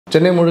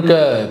சென்னை முழுக்க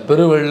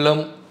பெருவெள்ளம்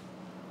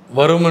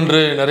வரும் என்று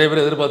நிறைய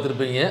பேர்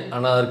எதிர்பார்த்திருப்பீங்க.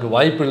 ஆனால் அதற்கு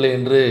வாய்ப்பில்லை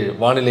என்று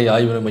வானிலை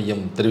ஆய்வு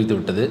மையம் தெரிவித்து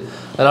விட்டது.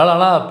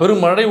 ஆனால்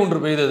பெருமழை ஒன்று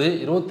பெய்தது.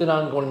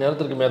 24 மணி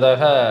நேரத்திற்கு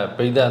மேலாக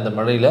பெய்த அந்த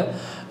மழையில்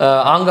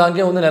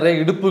ஆங்காங்கே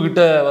நிறைய இடுப்பு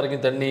கிட்ட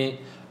வரைக்கும் தண்ணி,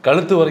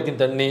 கழுத்து வரைக்கும்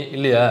தண்ணி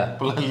இல்லையா?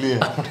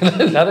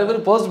 நிறைய பேர்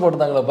போஸ்ட்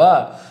போட்டிருந்தாங்களப்பா,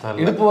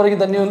 இடுப்பு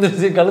வரைக்கும் தண்ணி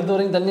வந்துருச்சு, கழுத்து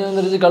வரைக்கும் தண்ணி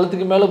வந்துருச்சு,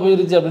 கழுத்துக்கு மேலே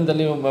போயிருச்சு அப்படின்னு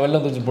தண்ணி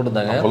வெள்ளம் தூச்சி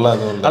போட்டிருந்தாங்க.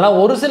 ஆனால்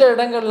ஒரு சில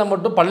இடங்களில்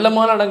மட்டும்,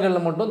 பள்ளமான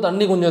இடங்களில் மட்டும்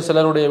தண்ணி கொஞ்சம்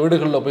சிலருடைய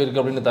வீடுகளில்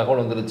போயிருக்கு அப்படின்னு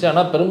தகவல் வந்துருச்சு.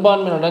 ஆனால்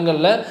பெரும்பான்மை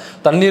இடங்களில்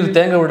தண்ணீர்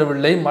தேங்க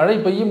விடவில்லை. மழை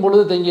பெய்யும்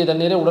பொழுது தேங்கிய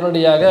தண்ணீரை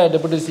உடனடியாக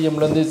டெபுட்டி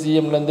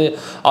சிஎம்லேருந்து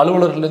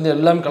அலுவலர்கள்லேருந்து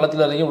எல்லாம்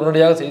களத்தில் இறங்கி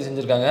உடனடியாக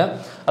செஞ்சுருக்காங்க.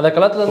 அந்த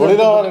களத்தில்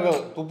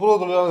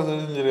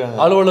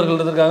அலுவலர்கள்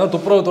இருந்திருக்காங்க,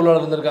 துப்புரவு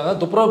தொழிலாளர் இருந்திருக்காங்க.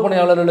 துப்புரவு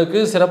பணியாளர்களுக்கு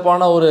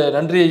சிறப்பான ஒரு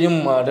நன்றியையும்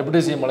டெபுட்டி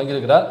சிஎம்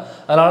வழங்கியிருக்கிறார்.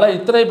 அதனால்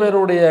இத்தனை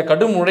பேருடைய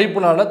கடும்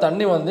உழைப்புனால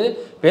தண்ணி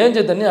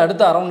பேஞ்ச தண்ணி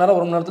அடுத்த அரை மணி நேரம்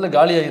 1 மணி நேரத்தில்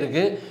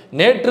காலியாகிருக்கு.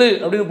 நேற்று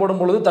அப்படின்னு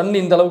போடும்பொழுது தண்ணி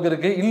இந்த அளவுக்கு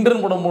இருக்குது,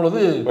 இன்றுன்னு போடும்பொழுது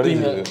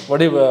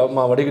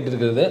வடிகட்டி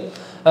இருக்கிறது.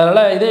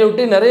 அதனால்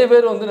இதையொட்டி நிறைய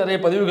பேர் நிறைய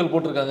பதிவுகள்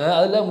போட்டிருக்காங்க.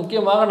 அதில்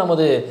முக்கியமாக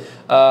நமது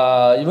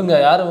இவங்க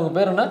யார், இவங்க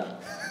பேர் என்ன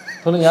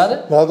சொல்லுங்க, யார்?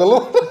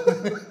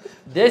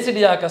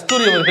 தேசிடியா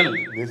கஸ்தூரி அவர்கள்.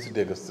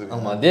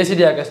 ஆமாம்,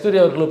 தேசிடியா கஸ்தூரி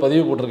அவர்கள்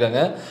பதிவு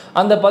போட்டிருக்காங்க.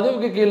 அந்த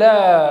பதிவுக்கு கீழே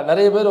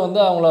நிறைய பேர்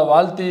அவங்கள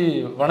வாழ்த்தி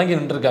வணங்கி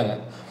நின்றுருக்காங்க.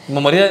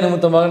 நம்ம மரியாதை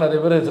நிமித்தமாக நிறைய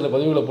பேர் சில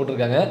பதிவுகளை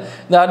போட்டிருக்காங்க.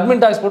 இந்த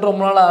அட்மின் டாக்ஸ் போட்டு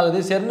ரொம்ப நாள்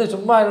ஆகுது, சரின்னு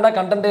சும்மா என்னடா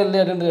கண்டென்ட்டே இல்லை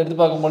அப்படின்னு எடுத்து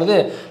பார்க்கும்பொழுது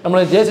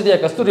நம்மளை தேசிடியா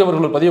கஸ்தூரி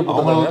அவர்கள் பதிவு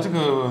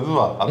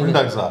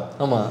போட்டிருக்காங்க.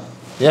 ஆமாம்,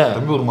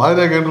 ஏன் ஒரு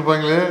மாதிரியா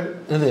கேட்டிருப்பாங்களே,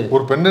 இது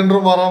ஒரு பெண்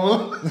என்றும் மாறாமல்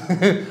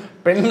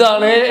பெண்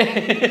தானே,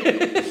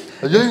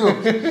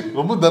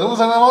 ரொம்ப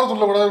தர்மசங்கமாக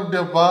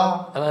சொல்லக்கூடாதுப்பா.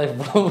 ஆனால்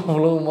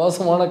இவ்வளோ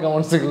மோசமான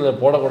கமெண்ட்ஸுகளை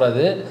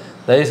போடக்கூடாது.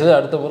 தயவுசெய்து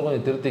அடுத்த பொருள்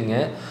கொஞ்சம் திருத்திங்க.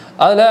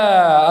 அதில்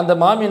அந்த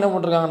மாமி என்ன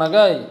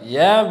போட்டிருக்காங்கனாக்கா,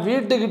 என்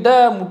வீட்டுக்கிட்ட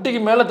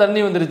முட்டிக்கு மேலே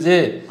தண்ணி வந்துருச்சு,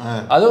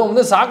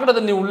 அதுவும் சாக்கடை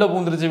தண்ணி உள்ளே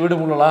பூந்துருச்சு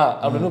வீடு முள்ளலாம்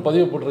அப்படின்னு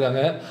பதிவு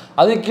போட்டிருக்காங்க.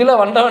 அது கீழே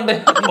வண்டை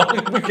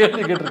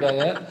கேள்வி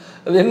கேட்டிருக்காங்க.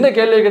 அது என்ன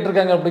கேள்வி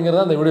கேட்டிருக்காங்க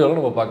அப்படிங்கிறத அந்த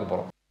வீடியோவில் நம்ம பார்க்க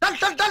போகிறோம்.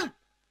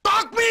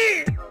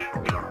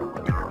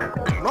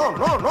 No,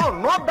 no, no,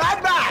 no bad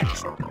bags.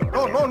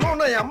 No, no, no,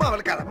 no, அம்மா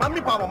வளர்க்காத.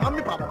 மம்மி பாவம்,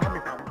 மம்மி பாவம், மம்மி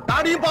பாவம்.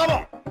 டாடியும்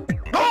பாவம்.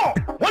 No,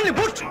 only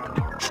push.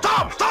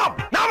 Stop, stop,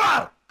 never.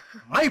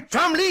 My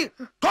family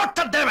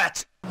total damage.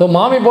 So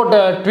மாமி போட்ட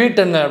ட்வீட்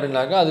என்ன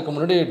அப்படின்னாக்கா, அதுக்கு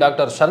முன்னாடி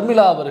டாக்டர்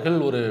ஷர்மிளா அவர்கள்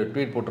ஒரு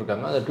ட்வீட்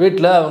போட்டிருக்காங்க. அந்த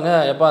ட்வீட்டில் அவங்க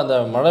எப்போ அந்த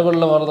மழை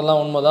வெள்ளம் வரதெல்லாம்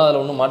உண்மை தான், அதில்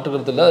ஒன்றும்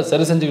மாற்றுக்கிறது இல்லை,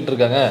 சரி செஞ்சுக்கிட்டு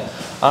இருக்காங்க.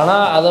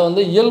 ஆனால்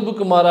அதை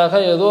இயல்புக்கு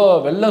மாறாக ஏதோ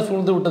வெள்ளம்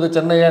சூழ்ந்து விட்டது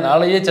சென்னையை,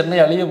 நாளையே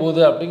சென்னை அழிய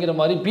போகுது அப்படிங்கிற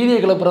மாதிரி பீதியை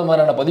கிளப்புற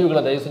மாதிரியான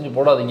பதிவுகளை தயவு செஞ்சு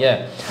போடாதீங்க.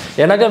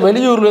 எனக்கு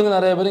வெளியூர்லேருந்து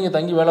நிறைய பேர் இங்கே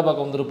தங்கி வேலை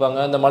பார்க்க வந்திருப்பாங்க.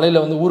 இந்த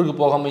மழையில் ஊருக்கு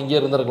போகாமல் இங்கே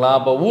இருந்திருக்கலாம்.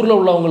 அப்போ ஊரில்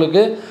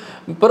உள்ளவங்களுக்கு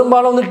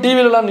பெரும்பாலும்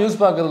டிவிலலாம்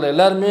நியூஸ் பார்க்குறதில்ல,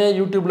 எல்லாருமே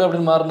யூடியூப்பில்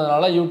அப்படின்னு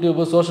மாறினதுனால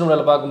யூடியூப்பு சோஷியல்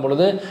மீடியாவில்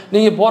பார்க்கும்பொழுது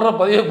நீங்கள் போடுற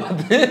பதிவை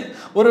பார்த்து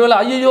ஒருவேளை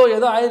ஐயோ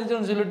ஏதோ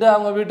ஆயிடுச்சுன்னு சொல்லிட்டு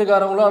அவங்க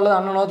வீட்டுக்காரங்களோ அல்லது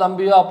அண்ணனோ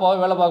தம்பியோ அப்பாவோ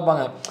வேலை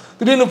பார்ப்பாங்க.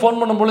 திடீர்னு ஃபோன்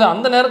பண்ணும்பொழுது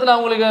அந்த நேரத்தில்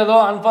அவங்களுக்கு ஏதோ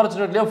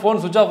அன்ஃபார்ச்சுனேட்லியாக ஃபோன்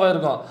சுவிச் ஆஃப்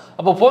ஆகிருக்கும்.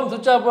 அப்போ ஃபோன்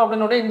சுவிச் ஆஃப்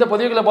அப்படின்னு இந்த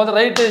பதிவுகளை பார்த்து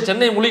ரைட்டு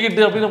சென்னை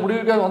முழுகிட்டு அப்படின்னு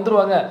முடிவுக்காக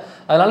வந்துடுவாங்க.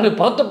 அதனால நீ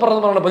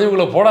பதட்டப்படுறதுமான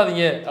பதிவுகளை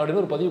போடாதீங்க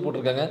அப்படின்னு ஒரு பதிவு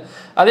போட்டிருக்காங்க.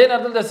 அதே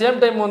நேரத்தில் இந்த சேம்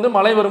டைம்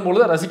மழை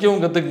வரும்பொழுது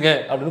ரசிக்கவும் கற்றுக்குங்க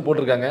அப்படின்னு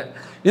போட்டிருக்காங்க.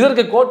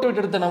 இதற்கு கோட்டு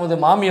விட்டு எடுத்த நமது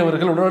மாமி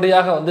அவர்கள்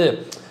உடனடியாக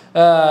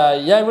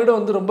என்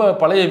வீடு ரொம்ப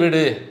பழைய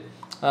வீடு,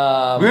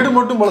 வீடு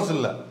மட்டும் பழசு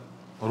இல்லை,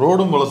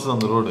 ரோடும் பழசு,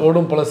 அந்த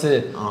ரோடும் பழசு,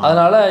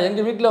 அதனால எங்க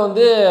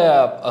வீட்டில்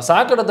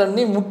சாக்கடை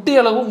தண்ணி முட்டி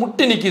அளவு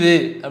முட்டி நிற்குது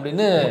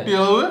அப்படின்னு.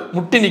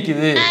 முட்டி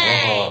நிற்குது,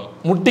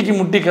 முட்டிக்கு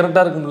முட்டி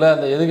கரெக்டாக இருக்கும்ல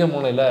அந்த எதுக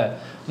மூலையில்,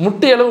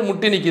 முட்டி அளவு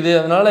முட்டி நிற்குது.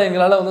 அதனால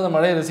எங்களால் அந்த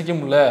மழையை ரசிக்க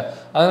முடியல.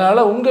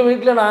 அதனால உங்கள்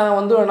வீட்டில் நான்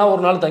வேணா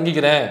ஒரு நாள்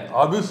தங்கிக்கிறேன்.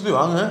 ஆப்வியஸ்லி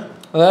வாங்க,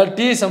 அதாவது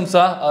டீ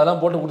சம்சா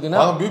அதெல்லாம் போட்டு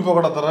கொடுத்தீங்கன்னா பீஃப்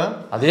பக்கோடா தரேன்.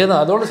 அதே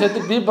தான், அதோடு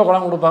சேர்த்து பீஃப் பக்கோடா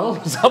கொடுப்பாங்க.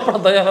 சாப்பிட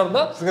தயாராக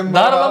இருந்தால்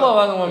தாராளமாக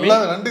வாங்க மாமி.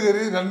 நண்டு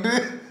கறி, நண்டு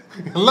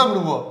எல்லாம்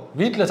கொடுப்போம்.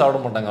 வீட்டில் சாப்பிட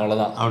மாட்டாங்க,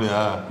 அவ்வளோதான்.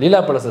 அப்படியா? லீலா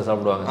பேலஸில்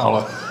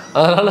சாப்பிடுவாங்க.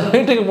 அதனால்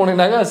வீட்டுக்கு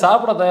போனீங்கன்னாக்கா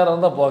சாப்பிட தயாராக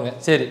இருந்தால் போங்க.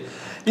 சரி,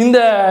 இந்த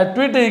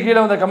ட்வீட்டுக்கு கீழே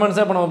வந்த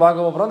கமெண்ட்ஸை இப்போ நம்ம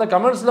பார்க்க போகிறோம். அந்த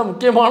கமெண்ட்ஸில்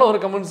முக்கியமான ஒரு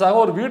கமெண்ட்ஸாக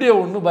ஒரு வீடியோ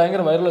ஒன்று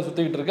பயங்கர வைரலாக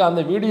சுற்றிக்கிட்டு இருக்கு.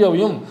 அந்த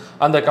வீடியோவையும்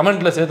அந்த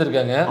கமெண்ட்டில்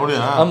சேர்த்துருக்காங்க.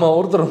 நம்ம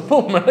ஒருத்தர் ரொம்ப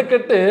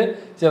மெனக்கட்டு,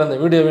 சரி அந்த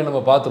வீடியோவையும்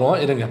நம்ம பார்த்துருவோம்.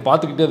 இருங்க,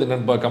 பார்த்துக்கிட்டே அது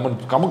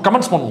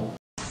கமெண்ட்ஸ் பண்ணுவோம்.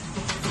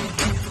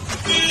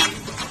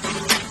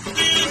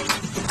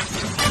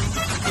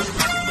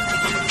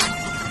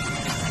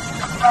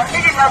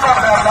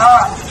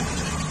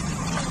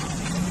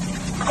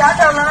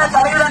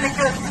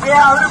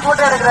 அவரு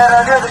போட்டோ எடுக்கிறாரு,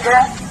 அது அதுக்கு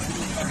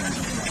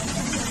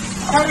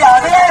சரி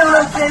அதே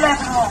இவ்வளவு ஸ்டைலா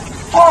இருக்கணும்.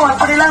 ஓ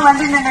இப்படி எல்லாம்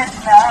வண்டி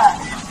நின்றுச்சுன்னா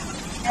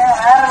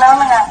வேற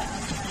லெவலுங்க.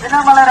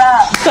 தினமலரா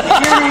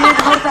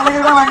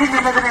தலைவர்தான் வண்டி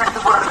நின்னதுன்னு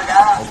எடுத்து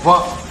போடுறதுக்கா?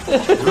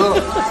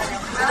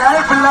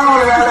 இப்படிலாம்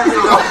ஒரு வேலை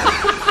செய்யும்.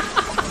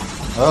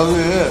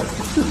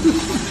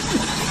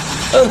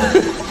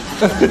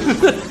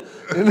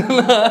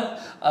 என்னன்னா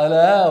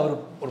அதில்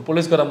ஒரு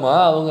போலீஸ்காரம்மா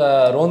அவங்க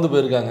ரோந்து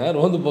போயிருக்காங்க.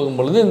 ரோந்து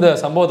போகும்பொழுது இந்த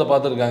சம்பவத்தை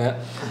பார்த்துருக்காங்க.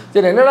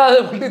 சரி என்னடா அது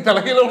வண்டி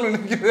தலைகையில் ஒன்று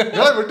நிற்குது,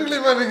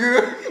 வெட்டிக்கிளிமா நிற்குது,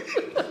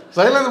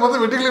 சைலண்ட்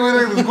பார்த்து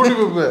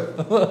வெட்டிக்கிளிமா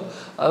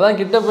அதான்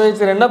கிட்ட போய்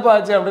சரி என்னப்பா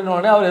ஆச்சு அப்படின்னு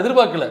உடனே அவர்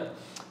எதிர்பார்க்கல.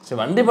 சரி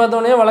வண்டி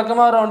பார்த்தோடனே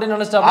வழக்கமாக வர வண்டி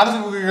நினச்சிட்டா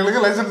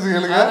கேளுங்க, லைசன்ஸ்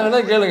கேளுங்க, வேணா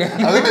கேளுங்க,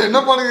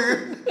 என்ன பண்ணுங்க,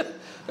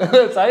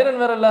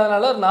 சைரன் வேற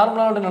இல்லாதனால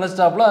நார்மலாக வண்டி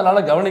நினச்சிட்டாப்புல,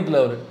 அதனால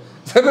கவனிக்கல அவர்.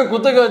 சரி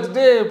குத்தக்க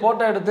வச்சுட்டு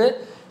ஃபோட்டோ எடுத்து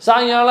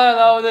சாயங்காலம்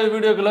ஏதாவது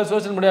வீடியோக்களில்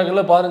சோஷியல்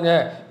மீடியாக்களில்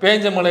பாருங்கள்,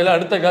 பேஞ்ச மலையில்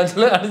அடுத்த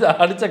காய்ச்சல்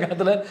அடித்த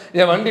காற்றுல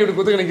என் வண்டி இப்படி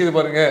குத்துக்க நிற்கிது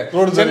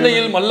பாருங்கள்,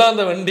 சென்னையில்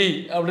மல்லாந்த வண்டி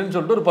அப்படின்னு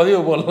சொல்லிட்டு ஒரு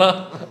பதிவு போடலாம்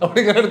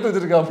அப்படிங்கிற எடுத்து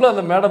வச்சுருக்காப்புல.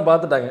 அந்த மேடம்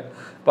பார்த்துட்டாங்க.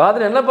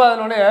 பார்த்துட்டு என்னப்பா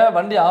அதனோடனே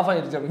வண்டி ஆஃப்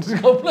ஆயிடுச்சு அப்படின்னு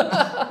இருக்காப்புல.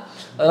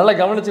 அதனால்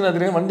கவனிச்சுன்னா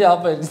தெரியும் வண்டி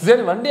ஆஃப் ஆயிடுச்சு.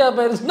 சரி வண்டி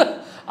ஆஃப் ஆயிடுச்சுன்னா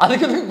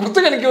அதுக்கு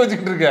குத்துக்க நிற்க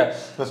வச்சுக்கிட்டு இருக்கேன்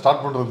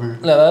ஸ்டார்ட் பண்ணுறது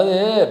இல்லை. அதாவது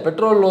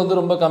பெட்ரோல் வந்து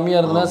ரொம்ப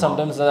கம்மியாக இருந்தால்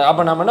சம்டைம்ஸ்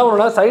அப்போ நம்ம என்ன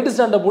பண்ணுவோம், சைடு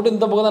ஸ்டாண்டை போட்டு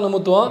இந்த பக்கம் தான்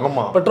நிமித்துவோம்,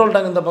 பெட்ரோல்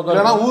டேங்க் இந்த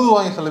பக்கம்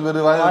ஊதுவாங்க, சில பேர்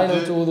வாயில்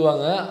வச்சு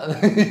ஊதுவாங்க.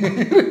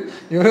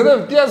 இவரு தான்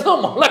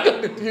வித்தியாசம் மழை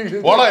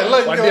கட்டிட்டு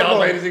வண்டி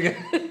ஆஃப் ஆயிடுச்சுங்க,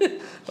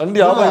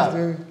 வண்டி ஆஃப்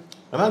ஆயிடுச்சு.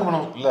 என்ன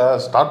பண்ணணும் இல்லை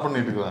ஸ்டார்ட்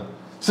பண்ணிட்டு இருக்கிறேன்.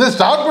 சரி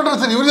ஸ்டார்ட்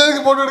பண்ணுறது சரி, இவரு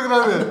எதுக்கு போட்டு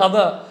எடுக்கிறாரு?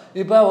 அதான்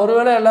இப்போ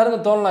ஒருவேளை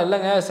எல்லாருக்கும் தோணலாம்,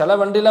 இல்லைங்க சில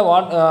வண்டியில்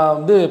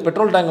வந்து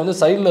பெட்ரோல் டேங்க் வந்து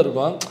சைடில்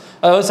இருக்கும்,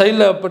 அதாவது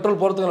சைடில் பெட்ரோல்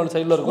போகிறதுக்கு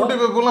சைடில்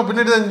இருக்கும்,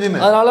 பின்னாடி தான் இன்ஜின்,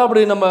 அதனால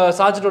அப்படி நம்ம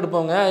சாய்ச்சிட்டு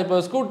எடுப்போங்க. இப்போ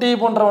ஸ்கூட்டி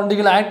போன்ற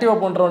வண்டிகள், ஆக்டிவா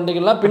போன்ற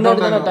வண்டிகள்லாம்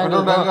பின்னாடி தானே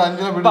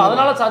டேங்க் இருக்கும்,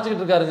 அதனால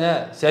சாய்ச்சிக்கிட்டு இருக்காருங்க.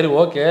 சரி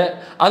ஓகே,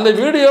 அந்த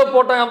வீடியோ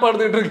போட்டோ ஏன்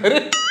எடுத்துக்கிட்டு இருக்காரு,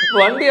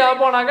 வண்டி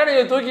ஆஃப் ஆனாக்க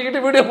நீங்கள்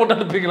தூக்கிக்கிட்டு வீடியோ போட்டோ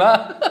எடுப்பீங்களா?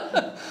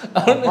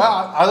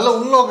 அதில்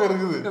உள்நோக்கம்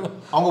இருக்குது.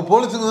 அவங்க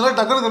போலீஸுங்க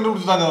டக்குனு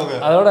கண்டுபிடிச்சிட்டாங்க அவங்க.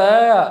 அதோட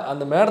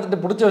அந்த மேடத்திட்ட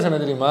பிடிச்ச விஷயம்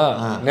என்ன தெரியுமா,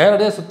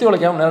 நேரடியாக சுற்றி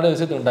வளைக்காம நேரடியாக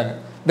விஷயத்து வந்துட்டாங்க.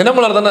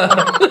 தினமலர் தானே,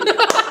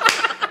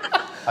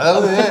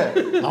 அதாவது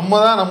நம்ம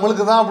தான்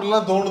நம்மளுக்கு தான்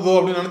அப்படிலாம் தோணுதோ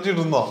அப்படின்னு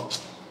நினச்சிட்டு இருந்தோம்.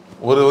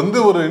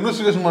 ஒரு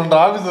இன்வெஸ்டிகேஷன் பண்ணுற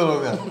ஆஃபீஸர்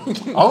வருங்க,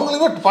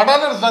 அவங்களுக்கு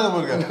படான்னு எடுத்தாங்க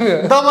பாருங்க,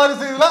 இந்த மாதிரி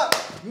செய்யலாம்,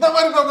 இந்த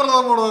மாதிரி பேப்பரில்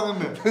தான்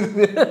போடுவாங்கன்னு.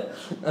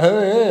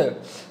 அது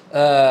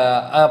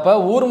அப்போ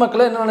ஊர்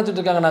மக்களே என்ன நினச்சிட்டு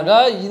இருக்காங்கனாக்கா,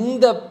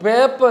 இந்த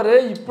பேப்பரு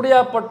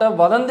இப்படியாப்பட்ட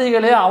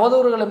வதந்திகளே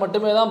அவதூறுகளை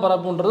மட்டுமே தான்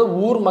பரப்புன்றது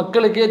ஊர்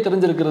மக்களுக்கே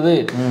தெரிஞ்சிருக்கிறது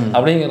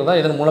அப்படிங்கிறதா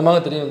இதன்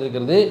மூலமாக தெரிய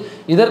வந்திருக்கிறது.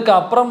 இதற்கு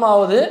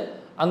அப்புறமாவது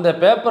அந்த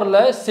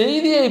பேப்பரில்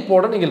செய்தியை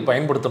போட நீங்கள்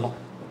பயன்படுத்தணும்.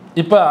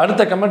 இப்போ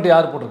அடுத்த கமெண்ட்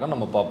யார் போட்டிருக்கான்னு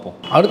நம்ம பார்ப்போம்.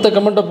 அடுத்த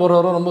கமெண்ட்டை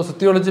போடுறவரும் ரொம்ப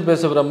சுற்றி ஒழிச்சு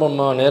பேச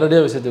ரொம்ப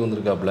நேரடியாக விஷயத்துக்கு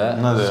வந்திருக்காப்புல.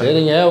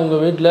 சரிங்க,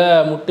 உங்கள் வீட்டில்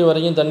முட்டி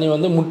வரைக்கும் தண்ணி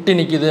வந்து முட்டி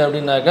நிற்கிது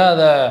அப்படின்னாக்கா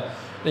அதை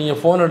நீங்கள்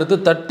ஃபோன் எடுத்து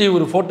தட்டி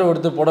ஒரு ஃபோட்டோ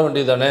எடுத்து போட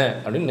வேண்டியது தானே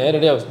அப்படின்னு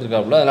நேரடியாக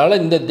வச்சுருக்காப்புல.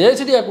 அதனால் இந்த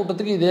தேசிடியா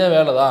கூட்டத்துக்கு இதே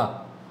வேலை தான்.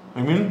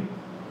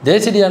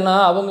 தேசிடியானா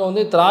அவங்க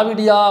வந்து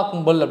திராவிடியா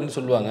கும்பல் அப்படின்னு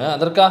சொல்லுவாங்க.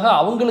 அதற்காக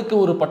அவங்களுக்கு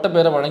ஒரு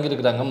பட்டப்பேரை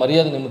வழங்கியிருக்கிறாங்க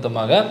மரியாதை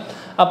நிமித்தமாக.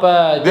 அப்போ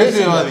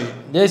தேசியவாதி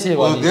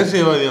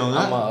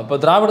ஆமாம், இப்போ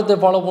திராவிடத்தை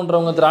ஃபாலோ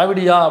பண்ணுறவங்க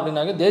திராவிடியா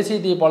அப்படின்னாக்க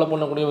தேசியத்தை ஃபாலோ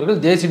பண்ணக்கூடியவர்கள்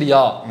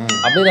தேசிடியா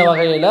அப்படிங்கிற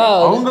வகையில்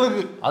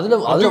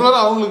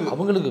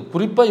அவங்களுக்கு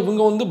குறிப்பாக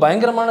இவங்க வந்து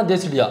பயங்கரமான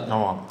தேசிடியா,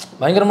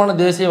 பயங்கரமான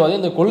தேசியவாதி.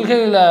 இந்த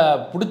கொள்கையில்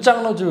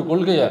பிடிச்சாங்கன்னு வச்சு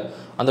கொள்கையை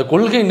அந்த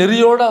கொள்கை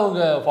நெறியோடு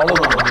அவங்க ஃபாலோ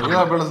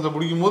பண்ணுறாங்க.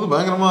 பிடிக்கும் போது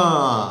பயங்கரமாக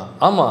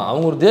ஆமாம்,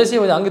 அவங்க ஒரு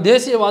தேசியவாதி. அங்கே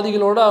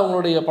தேசியவாதிகளோட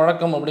அவங்களுடைய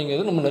பழக்கம்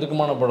அப்படிங்கிறது நம்ம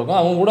நெருக்கமான பழக்கம்.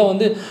 அவங்க கூட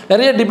வந்து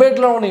நிறைய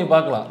டிபேட்லாம் நீங்கள்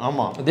பார்க்கலாம்.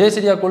 ஆமாம்,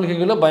 தேசிய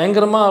கொள்கைகளை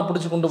பயங்கரமாக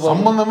பிடிச்சி கொண்டு போக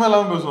சம்பந்தமே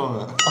எல்லாமே பேசுவாங்க.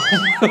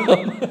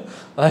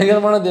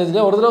 பயங்கரமான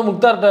தேசியா. ஒரு தடவை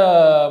முக்தார்கிட்ட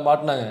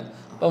மாட்டினாங்க.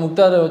 இப்போ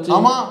முக்தாரை வச்சு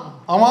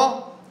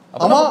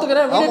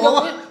ஒத்துக்கிறேன்,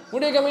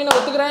 வீடியோ கம்மி நான்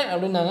ஒத்துக்கிறேன்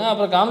அப்படின்னாங்க.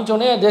 அப்புறம்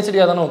காமிச்சோடனே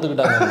தேசிடியா தானே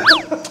ஒத்துக்கிட்டாங்க.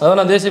 அதாவது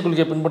நான் தேசிய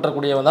கொள்கையை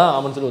பின்பற்றக்கூடியவன் தான்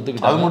அவன் சொல்லி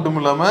ஒத்துக்கிட்டாங்க. அது மட்டும்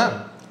இல்லாமல்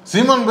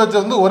சீமான் பேச்சை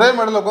வந்து ஒரே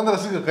மேடையில்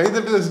உட்காந்து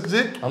கைதட்டி ரசிச்சு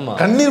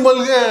கண்ணீர்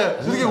மல்க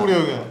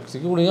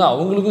சிரிக்கக்கூடியவங்க.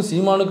 அவங்களுக்கும்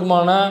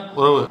சீமானுக்குமான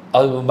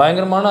அது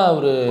பயங்கரமான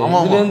ஒரு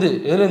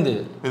இதுலேருந்து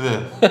இது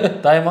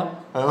தாயமா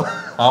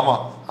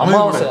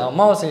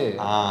அமாவாசை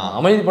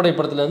அமைதிப்படை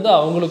படத்துல இருந்து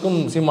அவங்களுக்கும்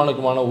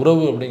சீமானுக்குமான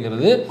உறவு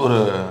அப்படிங்கிறது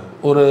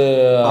ஒரு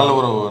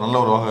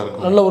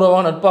நல்ல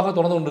உறவாக நட்பாக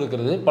தொடர்ந்து கொண்டு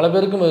இருக்கிறது. பல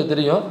பேருக்கும் அது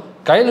தெரியும்,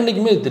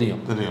 கைலண்டிக்குமே இது தெரியும்.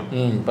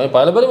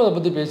 பல பேரும் அதை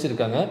பத்தி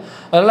பேசியிருக்காங்க.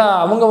 அதனால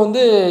அவங்க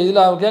வந்து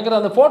இதுல கேட்குற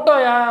அந்த போட்டோ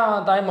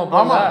ஏன் தாயமா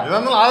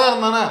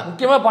ஆதாரம் தானே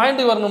முக்கியமா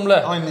பாயிண்ட்டுக்கு வரணும்ல.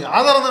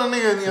 ஆதாரம்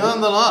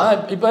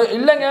இப்ப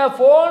இல்லைங்க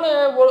போனு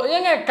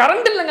ஏங்க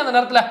கரண்ட் இல்லைங்க அந்த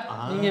நேரத்துல,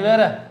 நீங்க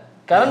வேற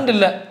கரண்ட்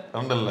இல்லை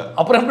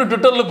அப்புறம் எப்படி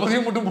ட்விட்டர்ல பதிவு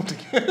மட்டும்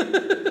போட்டீங்க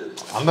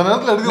அந்த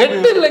நேரத்தில்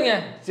நெட் இல்லைங்க.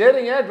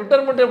 சரிங்க,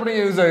 ட்விட்டர் மட்டும்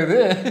எப்படிங்க யூஸ் ஆகுது,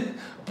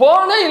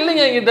 போனே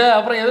இல்லைங்க என்கிட்ட,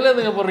 அப்புறம் எதுல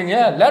இருந்துங்க போடுறீங்க,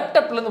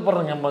 லேப்டாப்ல இருந்து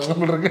போடுறீங்க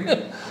உங்களுக்கு.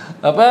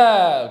 அப்போ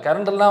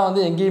கரண்டெல்லாம்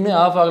வந்து எங்கேயுமே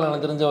ஆஃப் ஆகலை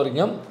எனக்கு தெரிஞ்ச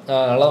வரைக்கும்.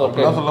 நல்லா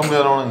சொல்ல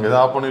முடியாது,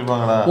 ஆஃப்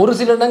பண்ணிருப்பாங்களா, ஒரு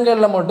சில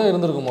இடங்கள்ல மட்டும்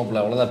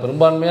இருந்திருக்குமாப்ல, அவ்வளோதான்.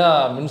 பெரும்பான்மையா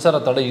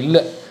மின்சார தடை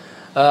இல்லை.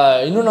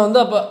 இன்னொன்று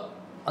வந்து அப்போ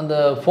அந்த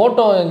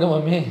ஃபோட்டோ எங்க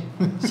மம்மி,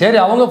 சரி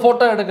அவங்க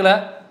ஃபோட்டோ எடுக்கலை,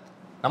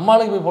 நம்ம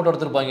ஆளுக்கு போய் ஃபோட்டோ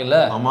எடுத்துருப்பாங்கல்ல.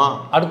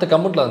 அடுத்த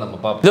கமெண்ட்ல அதை நம்ம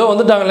பார்ப்போம். இதோ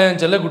வந்துட்டாங்களே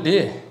செல்லக்குட்டி,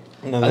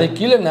 அது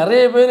கீழே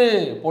நிறைய பேர்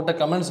போட்ட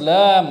கமெண்ட்ஸ்ல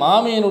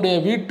மாமியினுடைய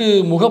வீட்டு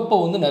முகப்பை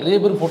வந்து நிறைய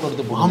பேர் போட்டோ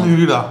எடுத்து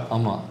போட்டாங்க.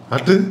 ஆமா,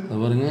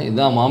 பாருங்க,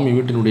 இதான் மாமி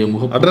வீட்டினுடைய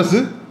முகப்பு. அட்ரஸ்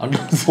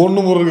ஃபோன்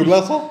நம்பர்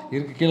விலாசம்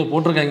இருக்கு கீழே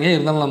போட்டிருக்காங்க.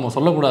 இருந்தாலும் நம்ம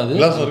சொல்லக்கூடாது,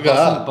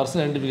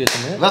 பர்சனல்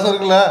ஐடென்டிஃபிகேஷன்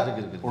இருக்குல்ல.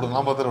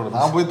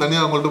 நான் போய்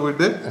தனியாக அவங்கள்ட்ட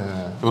போயிட்டு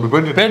ஒரு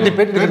பேட்டி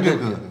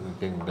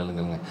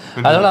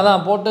அதனால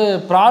அதான் போட்டு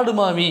ப்ராடு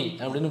மாமி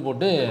அப்படின்னு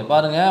போட்டு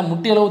பாருங்க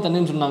முட்டி அளவு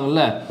தண்ணின்னு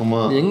சொன்னாங்கல்ல,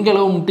 எங்க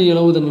அளவு முட்டி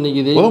அளவு தண்ணி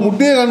நிக்குது,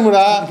 முட்டியே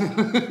காணுடா.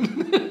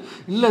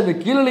 இல்ல இந்த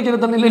கீழே நிக்கிற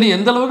தண்ணியில நீ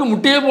எந்த அளவுக்கு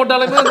முட்டியே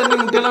போட்டாலுமே தண்ணி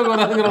முட்டி அளவுக்கு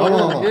வராதுங்கிற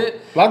அளவுக்கு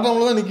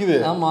பிளாட்ஃபார்ம்ல தான் நிக்குது.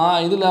 ஆமா,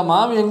 இதுல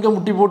மாமி எங்க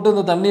முட்டி போட்டு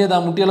இந்த தண்ணியை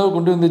தான் முட்டி அளவு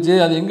கொண்டு வந்துச்சு,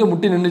 அது எங்க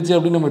முட்டி நின்றுச்சு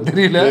அப்படின்னு நமக்கு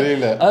தெரியல.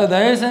 அது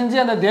தயவு செஞ்சு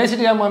அந்த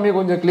தேசிடியா மாமியை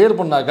கொஞ்சம் கிளியர்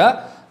பண்ணாக்கா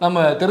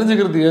நம்ம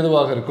தெரிஞ்சுக்கிறது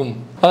ஏதுவாக இருக்கும்.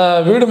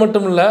 வீடு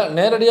மட்டும் இல்லை,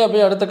 நேரடியாக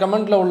போய் அடுத்த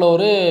கமெண்ட்ல உள்ள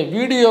ஒரு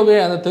வீடியோவே,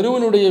 அந்த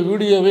தெருவினுடைய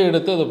வீடியோவே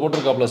எடுத்து அதை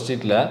போட்டிருக்காப்புல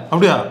ஸ்ட்ரீட்ல.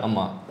 அப்படியா?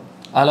 ஆமாம்.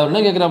 அதில்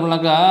என்ன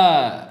கேட்குறாப்புனாக்கா,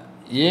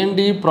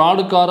 ஏண்டி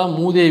ப்ராடுக்கார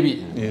மூதேவி,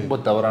 ரொம்ப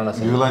தவறான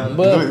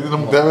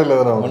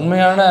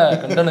உண்மையான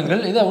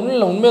கண்டனங்கள். இதை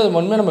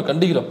உண்மையை நம்ம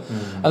கண்டிக்கிறோம்.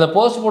 அந்த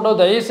போஸ்ட் போட்டோ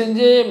தயவு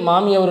செஞ்சு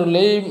மாமி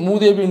அவர்களே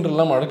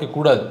மூதேவின்றெல்லாம்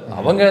அழைக்கக்கூடாது.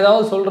 அவங்க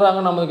ஏதாவது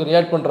சொல்கிறாங்க, நம்மளுக்கு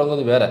ரியாக்ட் பண்ணுறவங்க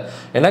அது வேற.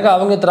 எனக்கு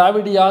அவங்க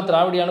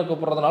திராவிடியான்னு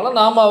கூப்பிட்றதுனால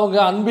நாம் அவங்க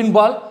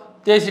அன்பின்பால்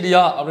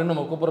தேசிடியா அப்படின்னு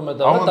நம்ம கூப்பிடுறோமே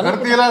தவிர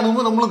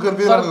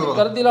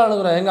கருத்தியெல்லாம்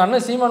அணுகிறோம். எங்கள்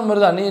அண்ணன் சீமான்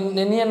மாதிரி தான்.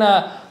 நீ என்ன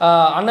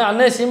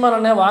அண்ணன் சீமான்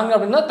அண்ணன் வாங்க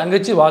அப்படின்னா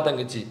தங்கச்சி வா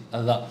தங்கச்சி,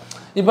 அதுதான்.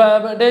 இப்போ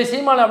டே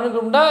சீமான் அப்படின்னு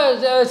கூப்பிட்டா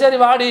சரி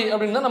வாடி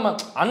அப்படின்னா நம்ம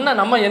அண்ணன்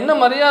நம்ம என்ன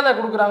மரியாதை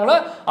கொடுக்குறாங்களோ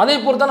அதை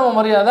பொறுத்தா நம்ம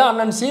மரியாதை.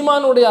 அண்ணன்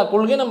சீமானுடைய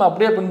கொள்கையை நம்ம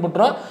அப்படியே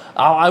பின்பற்றுறோம்.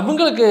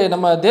 அவங்களுக்கு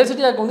நம்ம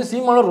தேசிடியாவுக்கு வந்து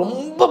சீமானை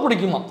ரொம்ப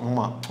பிடிக்குமா,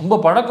 ரொம்ப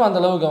பழக்கம்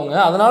அந்த அளவுக்கு அவங்க.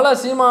 அதனால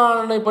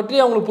சீமானை பற்றி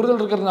அவங்களுக்கு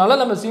புரிதல் இருக்கிறதுனால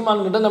நம்ம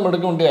சீமான்கிட்ட நம்ம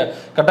எடுக்க வேண்டிய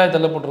கட்டாயத்தை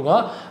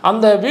தள்ளப்பட்டிருக்கோம்.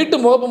 அந்த வீட்டு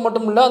முகப்பு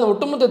மட்டும் இல்லை, அந்த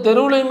ஒட்டுமொத்த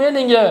தெருவுலையுமே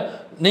நீங்கள்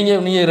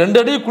 2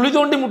 அடி குழி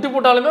தோண்டி முட்டி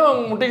போட்டாலுமே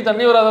அவங்க முட்டிக்கு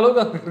தண்ணி வராத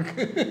அளவுக்கு அங்கே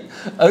இருக்கு.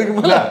 அதுக்கு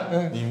மேலே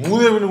நீ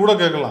மூதேவின்னு கூட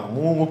கேட்கலாம்.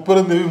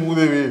 முப்பெருந்தேவி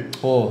மூதேவி,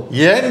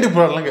 ஏண்டி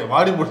ப்ராட்லாம்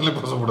வாடி போட்டுல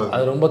பேசக்கூடாது.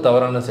 அது ரொம்ப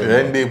தவறான செயல்.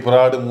 ஏண்டி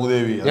ப்ராடு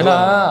மூதேவி. ஏன்னா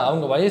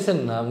அவங்க வயசு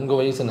என்ன, உங்க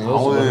வயசு என்ன?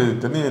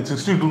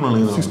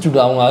 62.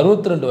 அவங்க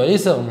 62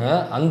 வயசு. அவங்க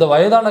அந்த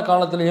வயதான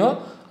காலத்துலயும்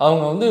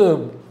அவங்க வந்து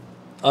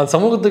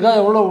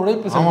சமூகத்துக்காக எவ்வளவு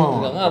உழைப்பு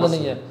செஞ்சுருக்காங்க. அதை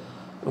நீங்க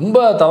ரொம்ப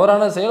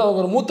தவறான செயல்.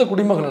 அவங்க ஒரு மூத்த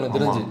குடிமகன் எனக்கு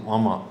தெரிஞ்சு.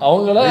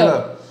 அவங்கள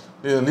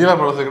லீலா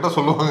படத்துக்கிட்ட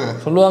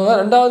சொல்லுவாங்க.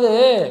 ரெண்டாவது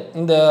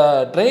இந்த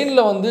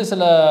ட்ரெயினில் வந்து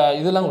சில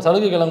இதெல்லாம்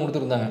சலுகைகள்லாம்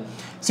கொடுத்துருந்தாங்க.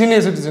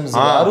 சீனியர் சிட்டிசன்ஸ்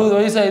 60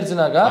 வயசு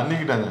ஆயிடுச்சுனாக்கா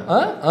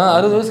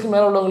 60 வயசுக்கு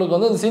மேலே உள்ளவங்களுக்கு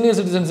வந்து சீனியர்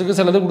சிட்டிசன்ஸுக்கு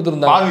சில இது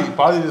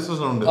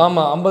கொடுத்துருந்தாங்க.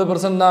 ஆமாம்,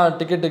 50% தான்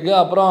டிக்கெட்டுக்கு.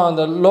 அப்புறம்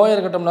அந்த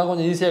லோயர் கட்டம்னா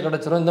கொஞ்சம் ஈஸியாக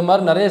கிடச்சிரும். இந்த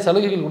மாதிரி நிறைய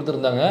சலுகைகள்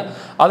கொடுத்துருந்தாங்க.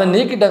 அதை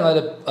நீக்கிட்டாங்க.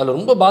 அதில்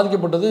ரொம்ப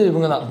பாதிக்கப்பட்டது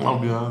இவங்க தான்,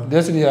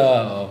 தேசிடியா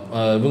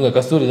இவங்க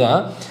கஸ்தூரி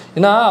தான்.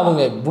 ஏன்னா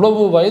அவங்க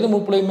இவ்வளவு வயது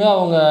முப்பிலையுமே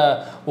அவங்க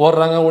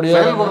ஓடுறாங்க,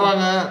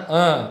 ஓடியாடுறாங்க,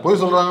 போய்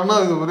சொல்றாங்கன்னா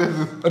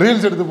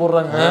ரீல்ஸ் எடுத்து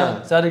போடுறாங்க.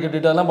 சாரி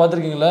கட்டிட்டு அதெல்லாம்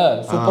பார்த்துருக்கீங்களா?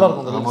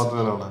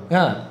 சூப்பராக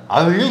இருக்கும்.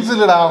 அது ரீல்ஸ்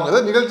இல்லடா, அவங்க ஏதோ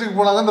நிகழ்ச்சிக்கு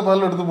போனாங்க இந்த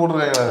பதில் எடுத்து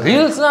போடுறாங்க.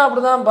 ரீல்ஸ்னா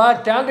அப்படிதான்ப்பா,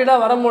 கேண்டிடா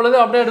வரும்பொழுது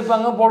அப்படியே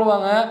எடுப்பாங்க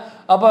போடுவாங்க.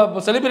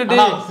 அப்ப செலிபிரிட்டி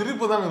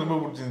சிரிப்பு தான் ரொம்ப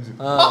பிடிச்சிருந்துச்சு,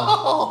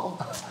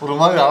 ஒரு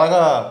மாதிரி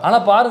அழகா. ஆனா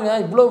பாருங்க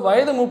இவ்வளவு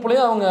வயது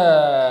மூப்புலயும் அவங்க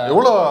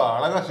எவ்வளவு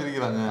அழகா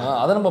சிரிக்கிறாங்க.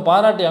 அதை நம்ம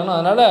பாராட்டி ஆகணும்.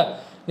 அதனால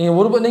நீங்க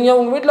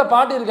உங்க வீட்டுல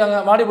பாட்டி இருக்காங்க,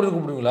 வாடி போட்டு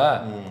கூப்பிடுவீங்களா?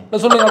 இல்லை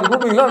சொல்லுங்க, அப்படி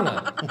கூப்பிடுவீங்களா?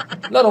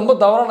 இல்லை, ரொம்ப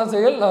தவறான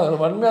செயல்.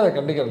 நான் வன்மையாக அதை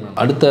கண்டிக்கிறேன்.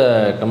 அடுத்த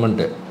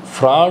கமெண்ட்,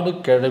 ஃப்ராடு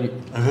கிழவி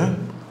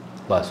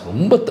பாஸ்.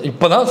 ரொம்ப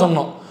இப்போதான்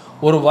சொன்னோம்,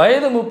 ஒரு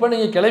வயது முப்ப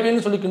நீங்கள்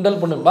கிளவின்னு சொல்லி கிண்டல்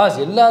பண்ணுங்க பாஸ்.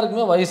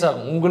 எல்லாருக்குமே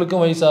வயசாகும்.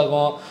 உங்களுக்கும்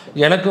வயசாகும்,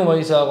 எனக்கும்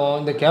வயசாகும்,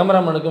 இந்த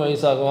கேமராமேனுக்கும்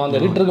வயசாகும், அந்த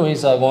எடிட்டருக்கும்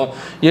வயசாகும்,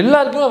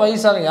 எல்லாருக்குமே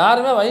வயசாகும்.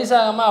 யாருமே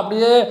வயசாகாமல்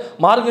அப்படியே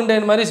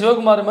மார்கண்டேன் மாதிரி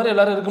சிவகுமார் மாதிரி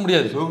எல்லாரும் இருக்க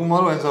முடியாது.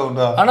 சிவகுமார்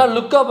வயசாகும்டா. ஆனால்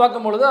லுக்காக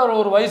பார்க்கும் பொழுது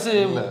அவர் ஒரு வயசு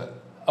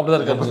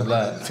அப்படிதான் இருக்காருங்களா?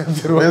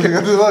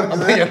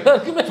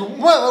 எல்லாருக்குமே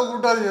சும்மா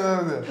கூட்டாது.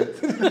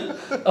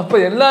 அப்ப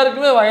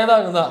எல்லாருக்குமே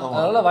வயதாகும் தான்.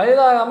 அதனால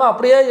வயதாகாம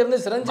அப்படியே இருந்து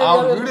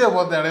சிரஞ்சீவி வீடியோ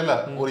பார்த்த இடையில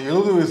ஒரு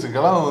 70 வயசு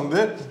கிழமை வந்து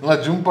நல்லா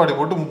ஜிம் பாடி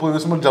போட்டு 30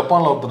 வயசு மட்டும்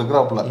ஜப்பான்ல ஒருத்தர்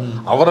இருக்கிறாப்புல.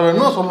 அவரை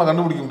வேணும் சொல்ல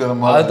கண்டுபிடிக்க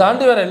முடியாது. அதை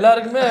தாண்டி வேற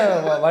எல்லாருக்குமே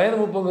வயது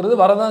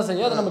முப்பங்கிறது வரதான்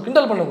செய்யும். அதை நம்ம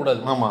கிண்டல்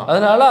பண்ணக்கூடாது.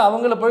 அதனால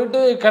அவங்கள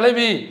போயிட்டு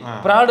கிளவி,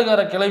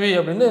 பிராடுகார கிளவி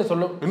அப்படின்னு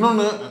சொல்லும்.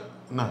 இன்னொன்னு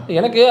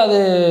எனக்கு அது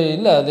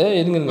இல்ல, அது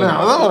எதுங்க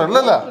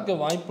இருக்க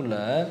வாய்ப்பு இல்ல.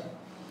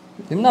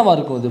 என்னவா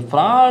இருக்கும் அது?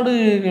 ஃப்ராடு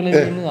கிளவி,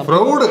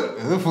 proud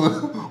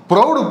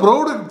proud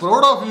proud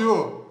proud of you.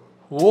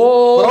 O,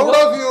 proud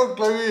of you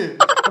கிளவி,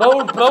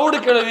 ப்ரௌட்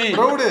கிளவி,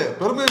 ப்ரௌட்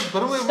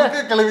பெருமை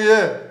மிக்க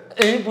கிளவியே.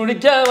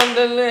 பிடிக்க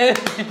வந்தல்ல,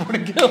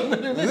 பிடிக்க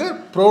வந்தல்ல.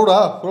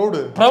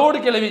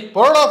 ப்ரௌட் கிளவி,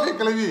 ப்ரௌட் ஆஃப் யூ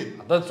கிளவி.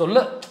 அத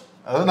சொல்ல,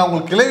 அது நான்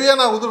உங்களுக்கு கிளவியா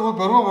நான்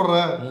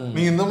பெருமைப்படுறேன்.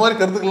 நீங்க இந்த மாதிரி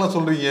கருத்துக்கள்லாம்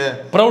சொல்றீங்க.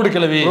 ப்ரௌடு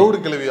கிளவி.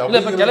 இல்ல,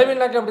 இப்ப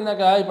கிளவினாக்க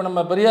அப்படின்னாக்கா, இப்ப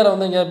நம்ம பெரியார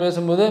வந்து இங்க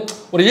பேசும்போது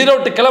ஒரு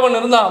ஈரோட்டு கிழவன்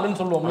இருந்தா அப்படின்னு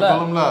சொல்லுவோம்ல,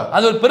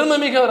 அது ஒரு பெருமை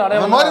மிக ஒரு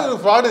அடையாளம். மாதிரி ஒரு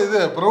ஃப்ராடு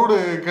இது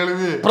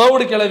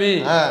ப்ரௌடு கிளவி.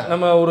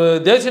 நம்ம ஒரு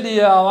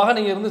தேசிடியாவாக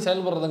நீங்க இருந்து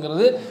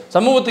செயல்படுறதுங்கிறது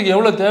சமூகத்துக்கு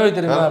எவ்வளவு தேவை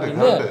தெரியுமா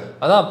அப்படின்னு.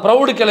 அதான்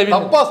ப்ரௌடு கிளவி.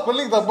 தப்பா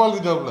ஸ்பெல்லிங் தப்பா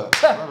எழுதிட்டாப்ல,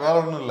 வேற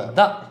ஒண்ணும் இல்ல.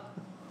 அதான்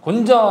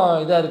கொஞ்சம்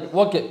இதா இருக்கு.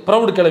 ஓகே,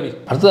 ப்ரௌடு கிளவி.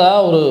 அடுத்ததா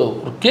ஒரு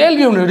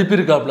கேள்வி ஒன்று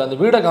எழுப்பியிருக்காப்புல, அந்த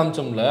வீடை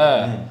காமிச்சோம்ல,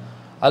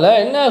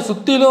 அதில் என்ன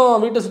சுற்றிலும்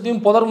வீட்டை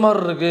சுற்றியும் புதர்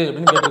மாதிரி இருக்கு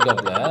அப்படின்னு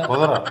கேட்டிருக்காப்புல.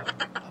 புதரா?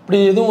 அப்படி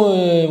எதுவும்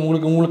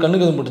உங்களுக்கு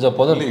கண்ணுக்கு எதுவும் பிடிச்சா?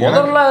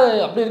 புதர்லாம்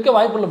அப்படி இருக்க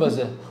வாய்ப்பு இல்லை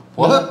பாஸ்.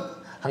 புதர்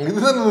அங்க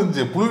இதுதான்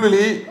இருந்துச்சு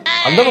புல்வெளி.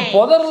 அந்த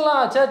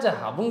புதர்லாம் சேச்சா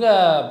அவங்க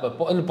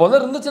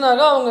புதர்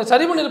இருந்துச்சுனாக்கா அவங்க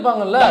சரி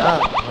பண்ணியிருப்பாங்கல்ல.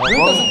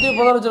 வீட்டை சுற்றி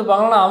புதர்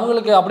வச்சிருப்பாங்கன்னா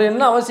அவங்களுக்கு அப்படி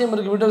என்ன அவசியம்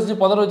இருக்கு? வீட்டை சுற்றி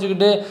புதர்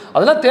வச்சுக்கிட்டு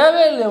அதெல்லாம்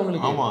தேவையே இல்லை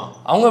அவங்களுக்கு.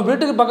 அவங்க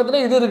வீட்டுக்கு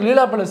பக்கத்துல இது இருக்கு,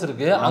 லீலா பேலஸ்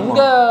இருக்கு. அங்க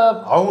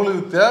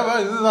அவங்களுக்கு தேவை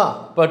இதுதான்.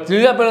 இப்போ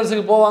லீலா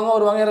பேலஸுக்கு போவாங்க,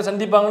 வருவாங்க, யாரை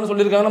சந்திப்பாங்கன்னு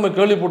சொல்லியிருக்காங்க, நம்ம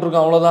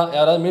கேள்விப்பட்டிருக்கோம். அவ்வளோதான்.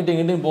 யாராவது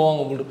மீட்டிங்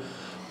போவாங்க.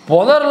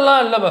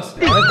 புதர்லாம் இல்லை பஸ்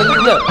எனக்கு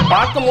தெரியல.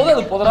 பார்க்கும் போது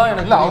அது புதரா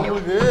எனக்கு இல்லை.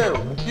 அவங்களுக்கு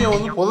முக்கியம்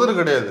வந்து புதர்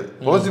கிடையாது,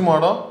 துளசி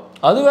மாடம்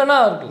அது வேணா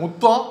இருக்கு,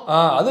 முத்தம்.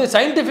 அது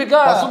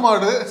சயின்டிஃபிக்கா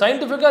பசுமாடு,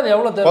 சயின்டிஃபிக்கா அது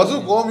எவ்வளவு தேவை? பசு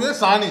கோமியம்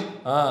சாணி,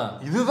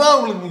 இதுதான்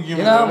உங்களுக்கு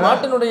முக்கியம். ஏன்னா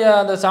மாட்டினுடைய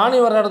அந்த சாணி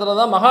வர்ற இடத்துல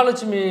தான்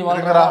மகாலட்சுமி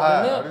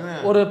வாழ்கிறாங்க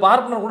ஒரு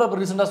பார்ப்பனர் கூட இப்போ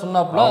ரீசெண்டாக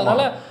சொன்னாப்புல.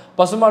 அதனால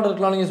பசுமாடு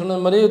இருக்கலாம், நீங்கள் சொன்ன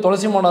மாதிரி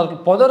துளசி மாடம்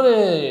இருக்கு. புதர்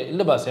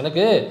இல்லை பாஸ்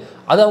எனக்கு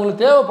அது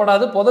அவங்களுக்கு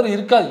தேவைப்படாது. புதர்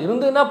இருக்காது.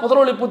 இருந்துன்னா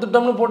புதர் ஒழிப்பு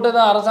திட்டம்னு போட்டு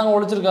தான் அரசாங்கம்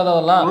ஒழிச்சிருக்காது.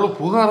 அதெல்லாம்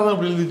புகார் தான்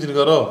எழுதி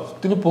வச்சிருக்காரோ.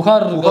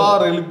 புகார் இருக்கு,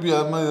 புகார் எழுப்பி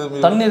அது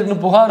மாதிரி தண்ணி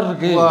இருக்குன்னு புகார்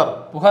இருக்கு.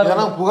 புகார்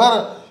ஏன்னா புகார்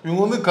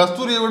இவங்க வந்து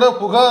கஸ்தூரியை விட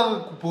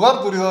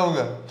புகார் துறை தான்.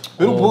 அவங்க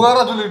வெறும்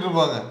புகாரா சொல்லிட்டு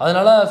இருப்பாங்க.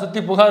 அதனால சுத்தி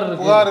புகார்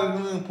இருக்கு, புகார்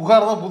இருக்கு,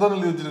 புகார் தான் புதர்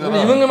எழுதி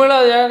வச்சிருக்காங்க. இவங்க மேல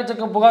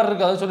ஏகச்சக்க புகார்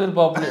இருக்கு, அதை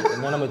சொல்லியிருப்பாப்புல.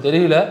 என்ன நமக்கு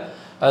தெரியல,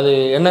 அது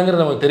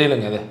என்னங்கிறது நமக்கு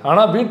தெரியலங்க. அது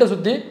ஆனா வீட்டை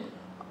சுத்தி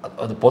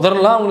அது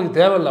புதர்லாம் அவங்களுக்கு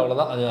தேவையில்லை,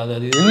 அவ்வளோதான்.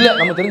 அது இல்லை,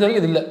 நம்ம தெரிஞ்ச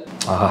வரைக்கும் இது இல்லை.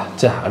 ஆஹா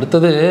சே.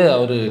 அடுத்தது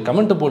அவர்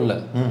கமெண்ட் போடல,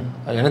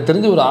 எனக்கு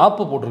தெரிஞ்ச ஒரு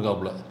ஆப்பு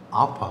போட்டிருக்காப்புல.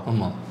 ஆப்பா?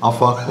 ஆமாம்,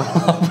 ஆப்பா.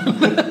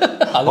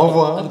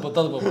 அது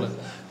பத்தாது போகல.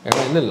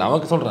 ஏன்னா இல்லை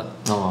நமக்கு சொல்கிறேன்,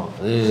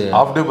 அது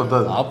ஆஃப் டே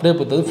பத்தாது. ஆஃப் டே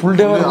பத்தாது, ஃபுல்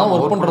டே தான்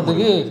ஒர்க்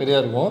பண்ணுறதுக்கு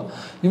சரியாக இருக்கும்.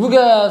 இவங்க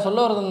சொல்ல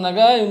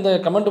வர்றதுனாக்கா இந்த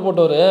கமெண்ட்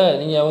போட்டவர்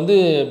நீங்கள் வந்து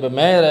இப்போ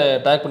மேயரை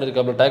டேக்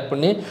பண்ணியிருக்காப்புல, டேக்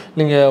பண்ணி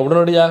நீங்கள்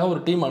உடனடியாக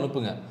ஒரு டீம்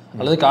அனுப்புங்க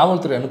அல்லது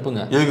காவல்துறை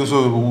அனுப்புங்க.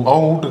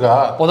 அவங்க வீட்டுக்கா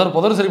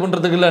புதர் சரி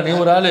பண்றதுக்கு இல்ல, நீ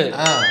ஒரு ஆளு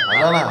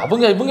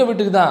இவங்க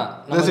வீட்டுக்கு தான்,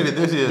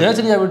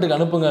 தேசியா வீட்டுக்கு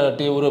அனுப்புங்க.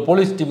 ஒரு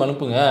போலீஸ் டீம்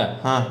அனுப்புங்க.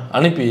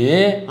 அனுப்பி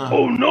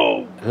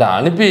இல்ல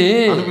அனுப்பி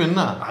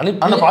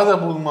என்ன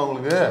பாதுகாப்பு கொடுக்குமா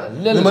உங்களுக்கு?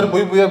 இந்த மாதிரி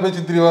பொய்யா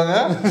பேச்சு திரிவாங்க,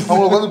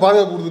 அவங்களுக்கு வந்து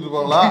பாதுகாப்பு கொடுத்துட்டு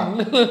இருப்பாங்களா?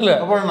 இல்ல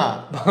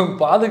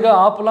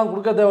பாதுகாப்பு ஆப்பெல்லாம்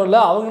கொடுக்க தேவையில்ல.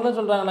 அவங்க என்ன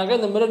சொல்றாங்கன்னாக்கா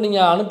இந்த மாதிரி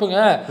நீங்க அனுப்புங்க,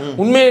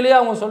 உண்மையிலேயே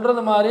அவங்க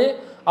சொல்றது மாதிரி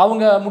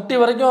அவங்க முட்டி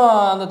வரைக்கும்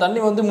அந்த தண்ணி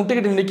வந்து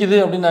முட்டிக்கிட்டு நிற்கிது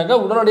அப்படின்னாக்கா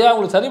உடனடியாக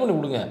அவங்களுக்கு சரி பண்ணி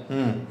கொடுங்க.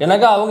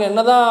 ஏன்னாக்கா அவங்க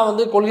என்னதான்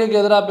வந்து கொள்கைக்கு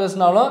எதிராக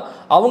பேசினாலும்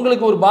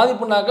அவங்களுக்கு ஒரு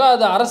பாதிப்புனாக்கா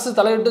அது அரசு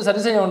தலையிட்டு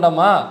சரி செய்ய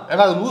வேண்டாமா?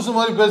 ஏன்னா அது லூசு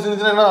மாதிரி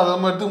பேசுறதுன்னா அதை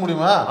நம்ம எடுத்துக்க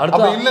முடியுமா?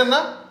 அடுத்து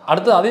இல்லைன்னா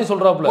அடுத்து அதையும்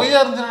சொல்றாப்புல, பொய்யா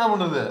இருந்துச்சு என்ன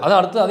பண்றது? அதான்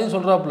அடுத்து அதையும்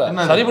சொல்றாப்புல,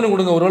 சரி பண்ணி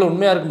கொடுங்க. ஒருவேளை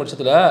உண்மையா இருக்கும்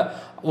பட்சத்துல,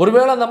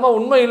 ஒருவேளை அந்த அம்மா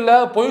உண்மை இல்லை,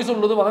 பொய்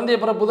சொல்றது, வதந்தியை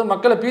பரப்புது,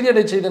 மக்களை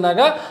பீதியடை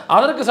செய்துனாக்கா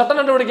அதற்கு சட்ட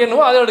நடவடிக்கை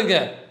என்னவோ அதை எடுங்க.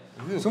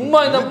 சும்மா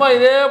இந்த அம்மா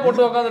இதே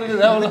போட்டு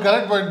உட்காந்துருக்கு.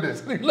 Correct point.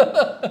 இல்ல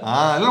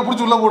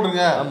புடிச்சு உள்ள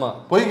போட்டுருங்க. ஆமா,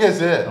 பொய்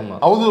கேஸ்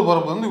அவதூறு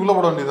பரப்பு வந்து உள்ள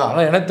போட வேண்டியதான்.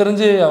 ஆனா எனக்கு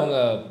தெரிஞ்சு அவங்க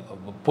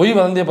பொய்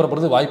வதந்தியை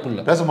பரப்புறது வாய்ப்பு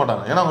இல்லை, பேச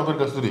மாட்டாங்க. ஏன்னா அவங்க பேர்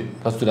கஸ்தூரி,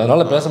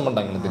 அதனால பேச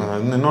மாட்டாங்க.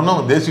 இன்னொன்னு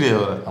அவங்க தேசிய.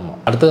 ஆமா.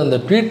 அடுத்தது அந்த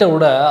ட்வீட்டை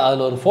விட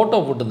அதுல ஒரு போட்டோ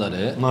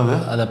போட்டிருந்தாரு,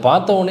 அதை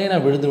பார்த்த உடனே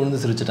நான்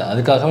விழுந்து சிரிச்சிட்டேன்.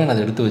 அதுக்காகவே நான்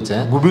அதை எடுத்து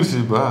வச்சேன்.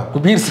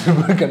 குபீர்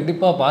சிரிப்பு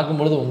கண்டிப்பா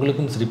பார்க்கும்பொழுது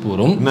உங்களுக்கும் சிரிப்பு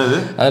வரும்.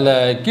 அதுல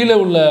கீழே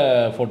உள்ள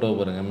போட்டோ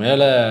பாருங்க,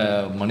 மேல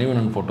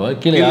மணிவண்ணன் போட்டோ,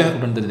 கீழே யார்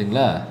போட்டோன்னு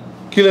தெரியுதுங்களா?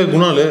 கீழே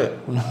குணாலு.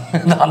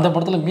 அந்த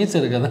படத்துல மீசை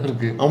இருக்கு, அதான்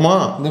இருக்கு. ஆமா,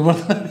 இந்த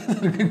படத்துல மீசை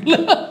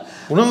இருக்குங்களா?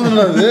 குணால்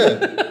அது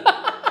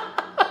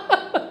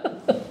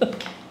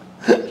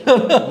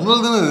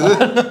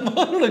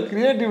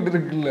கிரியேட்டிவிட்டி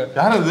இருக்குல்ல,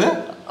 யார் அது?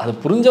 அது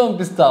புரிஞ்சவன்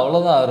பிஸ்தா,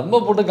 அவ்வளவுதான். ரொம்ப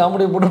போட்டு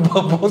காமெடி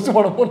போட்டு போஸ்ட்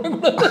பண்ண போட்டு.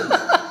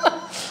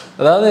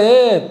 அதாவது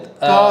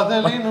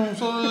காதலினும்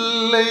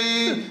சொல்லை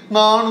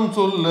நானும்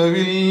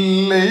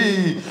சொல்லவில்லை,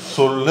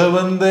 சொல்ல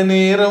வந்த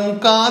நேரம்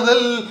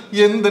காதல்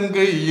எந்த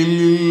கையில்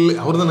இல்லை.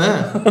 அவர் தானே?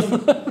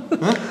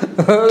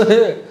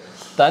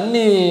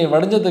 தண்ணி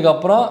வடிஞ்சதுக்கு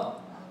அப்புறம்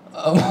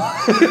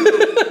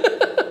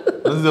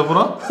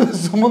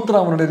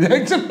சுமந்த்ராமனுடைய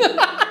ரியாக்ஷன்.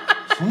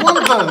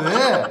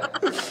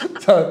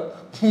 சார்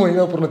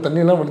மயிலாப்பூர்ல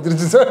தண்ணி எல்லாம்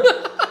வடிச்சிருச்சு சார்.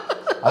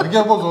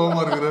 அதுக்கேப்போ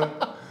சோகமா இருக்கிறேன்.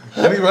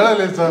 எனக்கு வேலை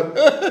இல்லை சார்,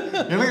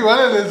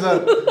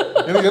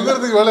 எனக்கு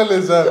எழுதுறதுக்கு வேலை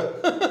இல்லை சார்.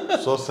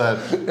 So sir.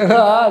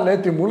 ஏன்னா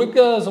நேற்று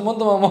முழுக்க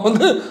சுமந்த் மாமா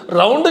வந்து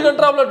ரவுண்டு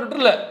கட்டுறாப்ல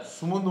ட்விட்டர்ல.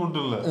 சுமந்து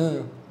மட்டும் இல்லை,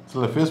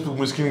 சில ஃபேஸ்புக்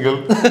மிஸ்கின்கள்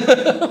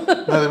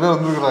நிறைய பேர்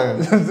வந்துருக்குறாங்க.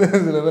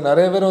 சில பேர்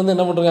நிறைய பேர் வந்து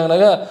என்ன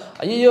பண்ணுறாங்கனாக்கா,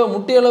 ஐயோ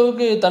முட்டி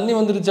அளவுக்கு தண்ணி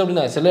வந்துருச்சு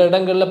அப்படின்னா. சில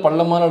இடங்களில்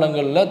பள்ளமான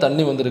இடங்களில்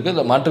தண்ணி வந்திருக்கு,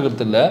 இல்லை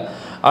மாற்றுக்கிறது இல்லை.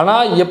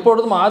 ஆனால்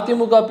எப்பொழுதும்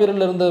அதிமுக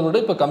பீரியடில் இருந்ததை விட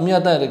இப்போ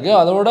கம்மியாக தான் இருக்குது.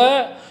 அதோட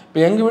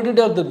இப்போ எங்கள்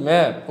வீட்டுகிட்டே எடுத்துக்குமே,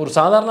 ஒரு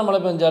சாதாரண மழை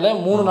பெஞ்சாலே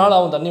 3 நாள்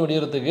ஆகும் தண்ணி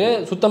வடிகிறதுக்கு.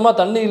 சுத்தமாக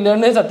தண்ணி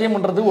இல்லைன்னு சத்தியம்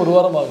பண்ணுறதுக்கு 1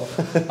 வாரம் ஆகும்.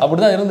 அப்படி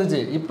தான் இருந்துச்சு.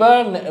 இப்போ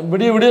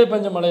விடிய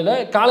பெஞ்ச மழையில்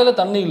காலையில்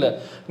தண்ணி இல்லை.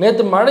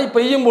 நேற்று மழை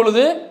பெய்யும்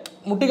பொழுது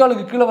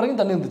முட்டிக்காலுக்கு கீழே வரைக்கும்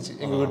தண்ணி இருந்துச்சு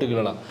எங்கள்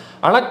வீட்டுக்குள்ளலாம்.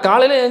 ஆனால்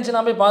காலையில் எழுந்துச்சு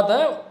நான் போய்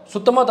பார்த்தேன்,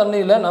 சுத்தமாக தண்ணி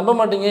இல்லை. நம்ப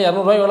மாட்டீங்க,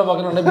 200 ரூபாய் வேலை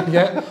பார்க்கணும்னு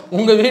நினைப்பீங்க.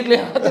 உங்கள் வீட்லேயே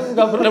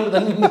அதிமுக எப்படி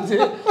தண்ணி இருந்துச்சு,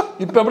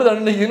 இப்போ எப்படி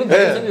தண்ணி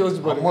நிற்கிதுன்னு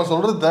யோசிச்சு பாருங்க. நம்ம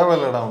சொல்கிறது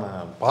தேவையில்லைடா, அவனை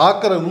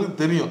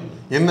பார்க்குறவங்களுக்கு தெரியும்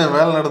என்ன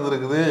வேலை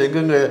நடந்திருக்குது,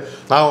 எங்கெங்கே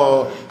நான்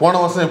போன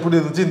வருஷம் எப்படி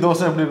இருந்துச்சு, இந்த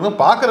வருஷம் எப்படி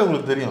இருக்குன்னு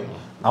பார்க்குறவங்களுக்கு தெரியும்.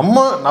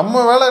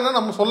 நம்ம வேலை என்ன,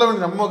 நம்ம சொல்ல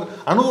வேண்டிய நம்ம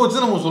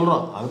அனுபவிச்சு நம்ம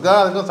சொல்கிறோம்.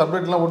 அதுக்காக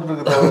செப்பரேட்லாம் போட்டுட்டு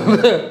இருக்க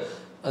தேவை.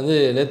 அது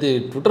நேற்று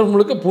ட்விட்டர்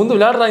முழுக்க பூந்து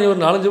விளையாடுறாங்க ஒரு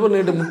 4-5 பேர்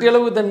நேற்று முட்டி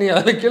அளவுக்கு தண்ணி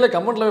அதில் கீழே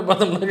கமெண்ட்டில் போய்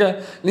பார்த்தோம்னாக்கா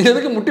நீ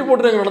எதுக்கு முட்டி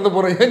போட்டு நடந்து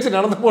போகிறோம் ஏச்சு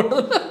நடந்து போட்டு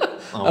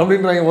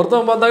அப்படின்றாங்க.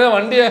 ஒருத்தவன் பார்த்தாங்க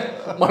வண்டியை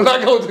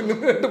மல்லாக்க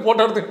வச்சுக்கிட்டு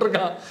போட்டோ எடுத்துக்கிட்டு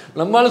இருக்கான்.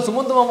 நம்மளால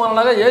சுமந்து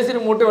மாமானாக ஏசி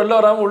மூட்டு வெளில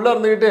வராமல் உள்ளே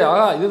இருந்துக்கிட்டு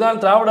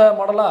இதுதான் திராவிட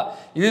மாடலா,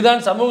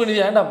 இதுதான் சமூக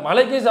நீதி. ஏன்டா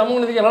மழைக்கும் சமூக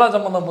நீதிக்கு என்னடா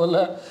சம்பந்தம்?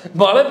 போதில்ல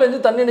மழை பெஞ்சு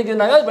தண்ணி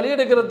நிற்கிதுனாக்கா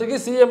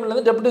வெளியெடுக்கிறதுக்கு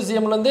சிஎம்லேருந்து டெப்யூட்டி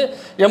சிஎம்லேருந்து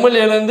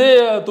எம்எல்ஏலேருந்து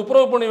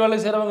துப்புரவு பணி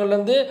வேலை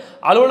செய்கிறவங்கலேருந்து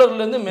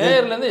அலுவலர்லேருந்து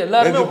மேயர்லேருந்து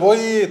எல்லாருமே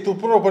போய்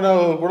துப்புரவு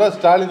பணியாளர்கள் கூட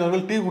ஸ்டாலின்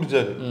அவர்கள் டீ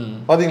குடிச்சாரு.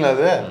 பார்த்தீங்களா?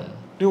 அது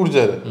டீ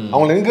குடிச்சாரு,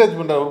 அவங்களை என்கரேஜ்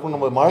பண்ணுறாரு. ஒர்க்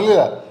நம்ம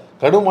மழையில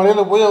கடும்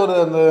மழையில போய் அவர்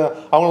அந்த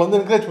அவங்களை வந்து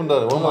என்கரேஜ்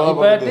பண்ணுறாரு.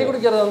 இப்போ டீ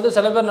குடிக்கிறது வந்து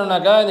சில பேர்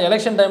என்னன்னாக்கா இந்த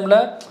எலெக்ஷன் டைமில்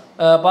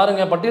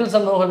பாருங்கள் பட்டியல்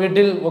சமூக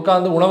வீட்டில்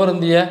உட்காந்து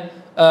உணவருந்திய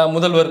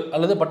முதல்வர்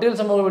அல்லது பட்டியல்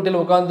சமூக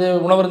வீட்டில் உட்காந்து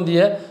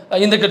உணவருந்திய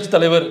இந்த கட்சி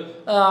தலைவர்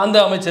அந்த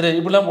அமைச்சர்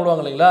இப்படிலாம்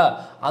போடுவாங்க இல்லைங்களா?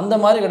 அந்த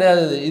மாதிரி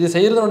கிடையாது. இது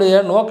செய்கிறதுனுடைய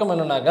நோக்கம்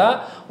என்னன்னாக்கா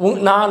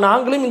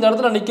நாங்களும் இந்த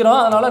இடத்துல நிற்கிறோம்,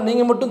 அதனால்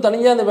நீங்கள் மட்டும்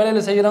தனியாக அந்த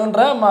வேலையில்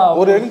செய்கிறோன்ற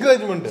ஒரு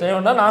என்கரேஜ்மெண்ட் செய்ய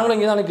வேண்டாம், நாங்களும்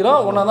இங்கே தான் நிற்கிறோம்,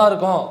 ஒன்றா தான்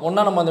இருக்கோம்,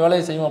 ஒன்றா நம்ம அந்த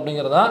வேலையை செய்வோம்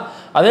அப்படிங்கிறதான்.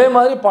 அதே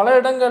மாதிரி பல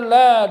இடங்களில்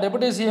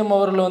டெபுட்டி சிஎம்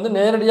அவர்கள் வந்து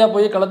நேரடியாக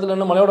போய் களத்தில்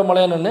நின்று மலையோட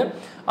மலையாக நின்று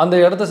அந்த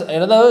இடத்த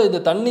ஏதாவது இந்த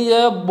தண்ணியை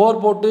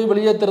போர் போட்டு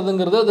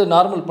வெளியேற்றுறதுங்கிறது அது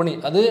நார்மல் பணி,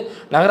 அது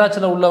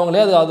நகராட்சியில்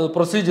உள்ளவங்களே அது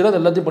ப்ரொசீஜர், அது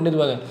எல்லாத்தையும்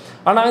பண்ணிடுவாங்க.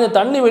 ஆனால் இந்த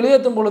தண்ணி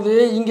வெளியேற்றும் பொழுது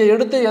இங்கே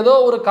எடுத்து ஏதோ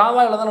ஒரு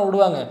காவாயில் தானே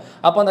விடுவாங்க.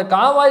 அப்போ அந்த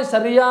காவாய்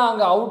சரியாக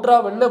அங்கே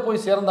அவுட்ராக வெளில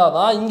போய் சேர்ந்தால்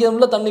தான் இங்கே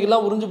உள்ள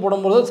தண்ணிக்கெல்லாம் உறிஞ்சு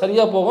போடும்போது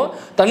சரியாக போகும்,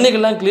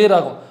 தண்ணிக்கெல்லாம் கிளியர்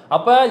ஆகும்.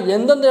 அப்போ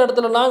எந்தெந்த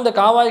இடத்துலலாம் இந்த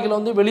காவாய்கள்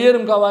வந்து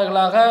வெளியேறும்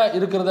காவாய்களாக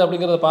இருக்கிறது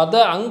அப்படிங்கிறத பார்த்து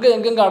அங்கே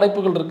எங்கெங்கே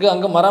அடைப்புகள் இருக்குது,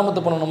 அங்கே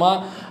மராமத்து பண்ணணுமா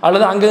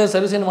அல்லது அங்கே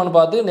சரி செய்யணுமான்னு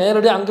பார்த்து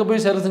நேரடியாக அங்கே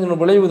போய் சரி செஞ்ச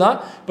விளைவு தான்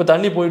இப்போ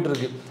தண்ணி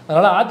போயிட்டுருக்கு.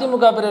 அதனால்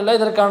அதிமுக பிரிவில்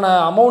இதற்கான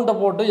அமௌண்ட்டை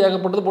போட்டு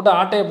ஏகப்பட்டது போட்டு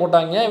ஆட்டையை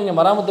போட்டாங்க. இவங்க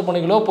மராமத்து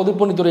பணிகளோ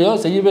பொதுப்பணித்துறையோ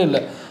செய்யவே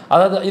இல்லை.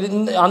 அதாவது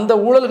இது அந்த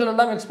ஊழல்கள்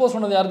எல்லாம் எக்ஸ்போஸ்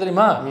பண்ணது யார்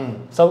தெரியுமா?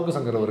 சவுக்கு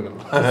சங்கர் அவர்கள்.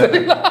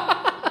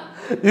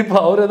 இப்போ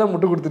அவரே தான்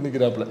முட்டு கொடுத்து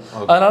நிற்கிறாப்புல.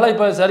 அதனால்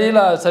இப்போ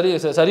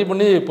சரி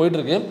பண்ணி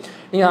போயிட்டுருக்கு.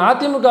 நீங்கள்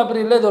அதிமுக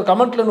பிரிவில் இது ஒரு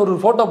கமெண்ட்டில் ஒரு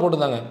ஃபோட்டோ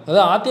போட்டுருந்தாங்க.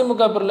 அதாவது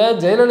அதிமுக பிரிவில்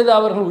ஜெயலலிதா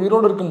அவர்கள்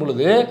உயிரோடு இருக்கும்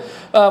பொழுது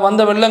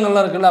வந்த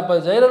வெள்ளங்கள்லாம் இருக்குல்ல, அப்போ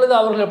ஜெயலலிதா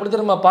அவர்கள் எப்படி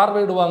திரும்ப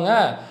பார்வையிடுவாங்க?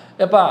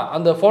 எப்பா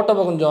அந்த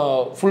ஃபோட்டோவை கொஞ்சம்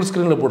ஃபுல்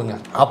ஸ்க்ரீனில் போடுங்க.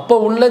 அப்போ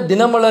உள்ள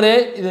தினமலரே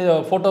இது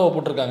ஃபோட்டோவை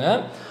போட்டிருக்காங்க.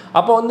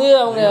 அப்போ வந்து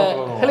அவங்க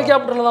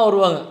ஹெலிகாப்டரில் தான்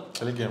வருவாங்க,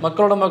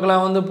 மக்களோட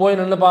மக்களாக வந்து போய்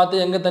நின்று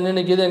பார்த்து எங்கே தண்ணி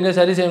நிற்கிது, எங்கே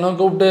சரி செய்யணும்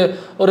கூப்பிட்டு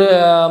ஒரு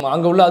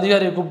அங்கே உள்ள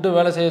அதிகாரியை கூப்பிட்டு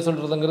வேலை செய்ய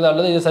சொல்கிறதுங்கிறது,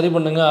 அல்லது இதை சரி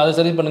பண்ணுங்கள் அதை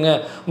சரி பண்ணுங்கள்.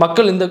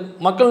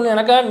 மக்கள்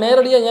எனக்கா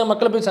நேரடியாக ஏன்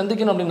மக்களை போய்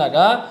சந்திக்கணும்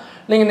அப்படின்னாக்கா,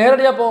 நீங்கள்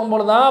நேரடியாக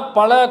போகும்போது தான்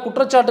பல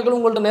குற்றச்சாட்டுகள்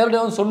உங்கள்கிட்ட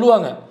நேரடியாக வந்து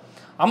சொல்லுவாங்க.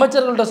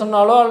 அமைச்சர்கள்ட்ட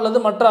சொன்னாலோ அல்லது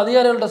மற்ற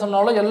அதிகாரிகள்கிட்ட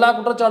சொன்னாலோ எல்லா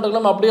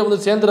குற்றச்சாட்டுகளும் அப்படியே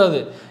வந்து சேர்ந்துடாது.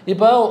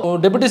 இப்போ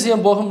டெபுட்டி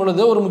சிஎம்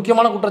போகும்பொழுது ஒரு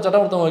முக்கியமான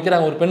குற்றச்சாட்டை ஒருத்தவங்க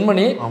வைக்கிறாங்க, ஒரு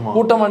பெண்மணி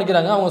கூட்டமாக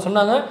நிற்கிறாங்க. அவங்க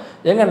சொன்னாங்க,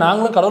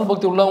 நாங்களும் கடவுள்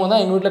பக்தி உள்ளவங்க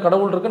தான், எங்கள் வீட்டில்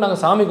கடவுள் இருக்குது,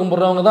 நாங்கள் சாமி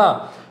கும்பிட்றவங்க தான்,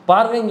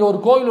 பாருங்கள் இங்கே ஒரு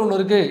கோவில் ஒன்று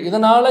இருக்குது,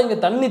 இதனால் இங்கே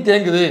தண்ணி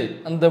தேங்குது,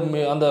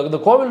 அந்த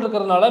கோவில்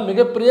இருக்கிறதுனால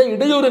மிகப்பெரிய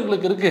இடையூறு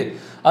எங்களுக்கு இருக்குது,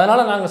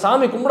 அதனால் நாங்கள்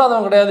சாமி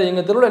கும்பிடாதவங்க கிடையாது,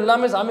 எங்கள் தெருவில்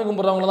எல்லாமே சாமி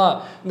கும்பிட்றவங்க தான்,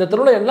 இந்த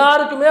தெருவில்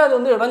எல்லாருக்குமே அது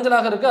வந்து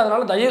இடைஞ்சலாக இருக்குது,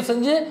 அதனால் தயவு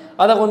செஞ்சு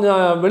அதை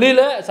கொஞ்சம்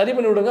வெளியில் சரி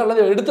பண்ணி விடுங்க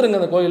அல்லது எடுத்துருங்க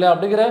அந்த கோயிலை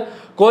அப்படிங்கிற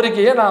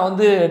கோரிக்கையை நான்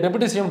வந்து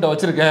டெபுட்டி சிஎம்கிட்ட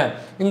வச்சுருக்கேன்.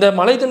 இந்த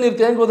மழை தண்ணீர்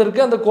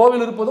தேங்குவதற்கு அந்த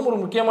கோவில் இருப்பதும் ஒரு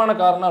முக்கியமான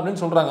காரணம்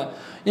அப்படின்னு சொல்கிறாங்க.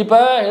 இப்போ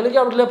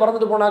ஹெலிகாப்டர்லேயே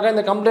பறந்துட்டு போனாக்கா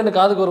இந்த கம்ப்ளைண்ட்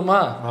காதுக்கு வருமா?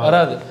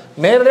 வராது.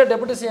 நேரடியாக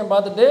டெபுட்டி சிஎம்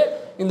பார்த்துட்டு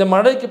இந்த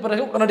மழைக்கு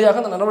பிறகு உடனடியாக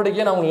அந்த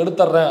நடவடிக்கையை நான் உங்களுக்கு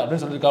எடுத்துறேன்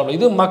அப்படின்னு சொல்லியிருக்காங்க.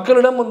 இது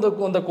மக்களிடம்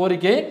அந்த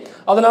கோரிக்கை,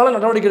 அதனால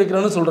நடவடிக்கை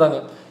எடுக்கிறேன்னு சொல்கிறாங்க.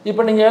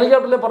 இப்போ நீங்கள்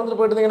ஹெலிகாப்டர்லேயே பறந்துட்டு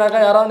போயிட்டு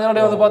இருந்தீங்கன்னாக்கா யாராவது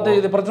நேரடியாக வந்து பார்த்து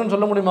இது பிரச்சனை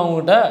சொல்ல முடியுமா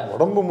உங்ககிட்ட?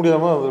 உடம்பு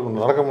முடியாமல்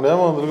வந்துருக்கும், நடக்க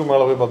முடியாமல் வந்துருக்கு,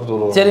 மேலே போய் பார்த்துட்டு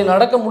வருவோம். சரி,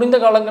 நடக்க முடிந்த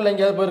காலங்களில்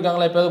எங்கேயாவது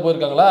போயிருக்காங்களா? எப்போயாவது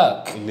போயிருக்காங்களா?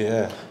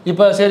 இல்லையே.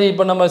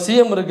 இப்போ நம்ம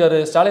சிஎம்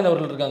இருக்காரு, ஸ்டாலின்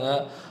அவர்கள் இருக்காங்க,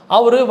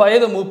 அவர்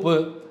வயது மூப்பு,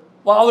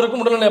 அவருக்கு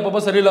உடல்நிலை எப்பப்போ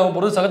சரியில்லாமல்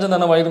போகிறது சகஜம்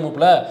தானே வயது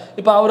மூப்பில்.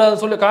 இப்போ அவர் அதை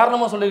சொல்லி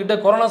காரணமாக சொல்லிக்கிட்டு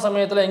கொரோனா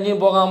சமயத்தில்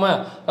எங்கேயும் போகாமல்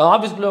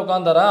ஆஃபீஸ்க்குள்ளே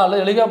உட்காந்தாரா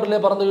அல்லது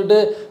ஹெலிகாப்டர்லேயே பறந்துக்கிட்டு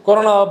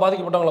கொரோனா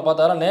பாதிக்கப்பட்டவங்களை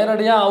பார்த்தாரா?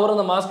 நேரடியாக அவர்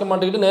அந்த மாஸ்க்கை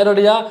மாட்டிக்கிட்டு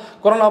நேரடியாக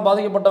கொரோனா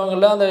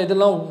பாதிக்கப்பட்டவங்கள அந்த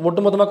இதெல்லாம்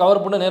ஒட்டுமொத்தமாக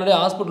கவர் பண்ணி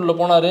நேரடியாக ஹாஸ்பிட்டலில்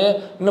போனார்,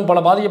 இன்னும்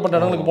பல பாதிக்கப்பட்ட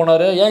இடங்களுக்கு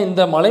போனார். ஏன்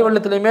இந்த மழை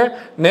வெள்ளத்துலையுமே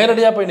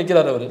நேரடியாக போய்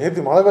நிற்கிறார் அவர்.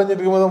 நேற்று மழை பெஞ்சிட்டு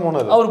இருக்கும்போது தான்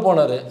போனார், அவர்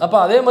போனார். அப்போ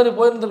அதே மாதிரி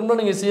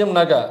போயிருந்துருக்கணும் நீங்கள்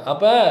சிஎம்னாக்கா.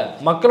 அப்போ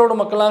மக்களோட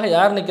மக்களாக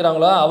யார்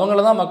நிற்கிறாங்களோ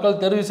அவங்கள தான்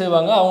மக்கள் தெரிவு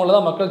செய்வாங்க, அவங்கள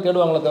தான் மக்கள்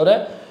தேடுவாங்களே தவிர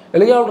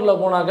ஹெலிகாப்டரில்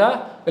போனாக்கா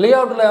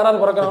ஹெலிகாப்டரில்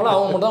யாராவது குறைக்கிறாங்களோ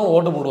அவங்க மட்டும் தான்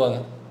ஓட்டு போடுவாங்க.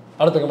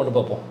 அடுத்த கமெண்ட்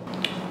பார்ப்போம்.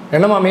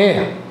 என்ன மாமி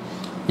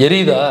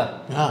எரியுதா?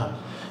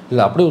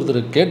 இல்லை அப்படி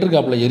ஒருத்தர்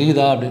கேட்டிருக்காப்புல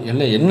எரியுதா அப்படின்னு.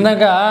 இல்லை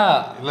என்னக்கா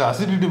இல்லை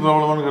அசிடிட்டி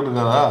ப்ராப்ளம்னு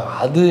கேட்டிருக்காரா?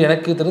 அது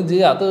எனக்கு தெரிஞ்சு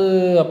அது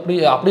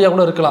அப்படியா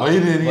கூட இருக்கலாம்.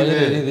 வயிறு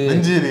எரியுது,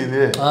 நெஞ்சு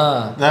எரியுது,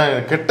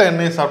 கெட்ட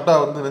எண்ணெய் சாப்பிட்டா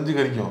வந்து நெஞ்சு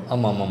கறிக்கும்.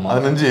 ஆமாம் ஆமாம்,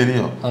 அது நெஞ்சு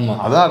எரியும். ஆமாம்,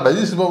 அதான்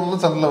டைஜஸ்ட்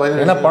ப்ராப்ளம் சந்தில்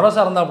வயிறு. ஏன்னா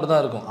பழசாக இருந்தால் அப்படி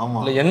தான் இருக்கும்.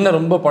 ஆமாம், இல்லை எண்ணெய்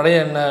ரொம்ப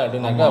பழைய எண்ணெய்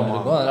அப்படின்னாக்கா அப்படி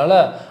இருக்கும். அதனால்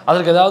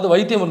அதற்கு ஏதாவது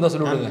வைத்தியம் இருந்தால்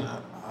சொல்லிவிடுங்க.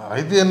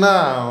 வைத்தியம்னா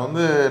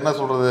வந்து என்ன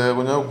சொல்கிறது,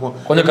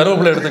 கொஞ்சம்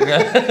கருவேப்பிலை எடுத்துங்க.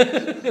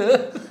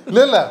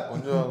 இல்லை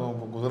கொஞ்சம்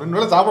 2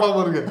 வேளை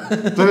சாப்பிடாம இருக்கு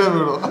சரியா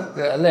போயிடும்.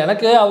 இல்லை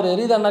எனக்கு அவர்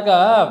எரியுதான்னாக்கா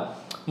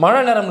மழை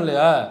நேரம்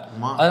இல்லையா,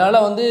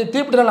 அதனால வந்து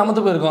தீப்பிட்டு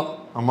நமத்து போயிருக்கோம்.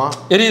 ஆமாம்,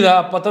 எரியுதா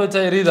பற்ற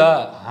வச்சா எரியுதா,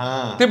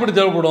 தீப்பிட்டு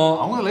தேவைப்படும்.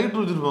 அவங்க லைட்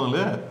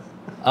வச்சுருப்பாங்களே.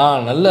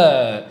 நல்ல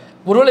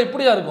ஒருவேளை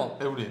இப்படியா இருக்கும்,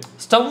 எப்படி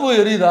ஸ்டவ்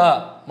எரியுதா,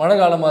 மழை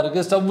காலமா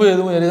இருக்கு, ஸ்டவ்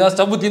எதுவும் எரியுதா,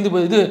 ஸ்டவ் தீந்து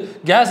போய் இது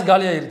கேஸ்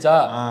காலி ஆயிருச்சா,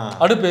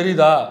 அடுப்பு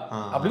எரியுதா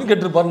அப்படின்னு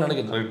கேட்டிருப்பாருன்னு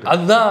நினைக்கிறேன்.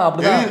 அதுதான்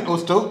அப்படிதான்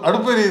ஸ்டவ்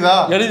அடுப்பு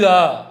எரியுதா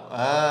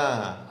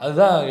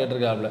அதுதான்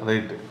கேட்டிருக்காப்ல.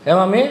 ரைட்டு.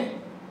 ஏமாமி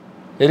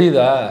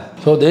எரியுதா?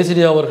 ஸோ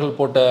தேசிரியா அவர்கள்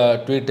போட்ட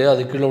ட்வீட்டு,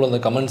 அது கீழே உள்ள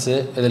அந்த கமெண்ட்ஸு,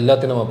 இது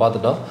எல்லாத்தையும் நம்ம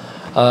பார்த்துட்டோம்.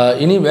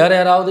 இனி வேற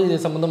யாராவது இது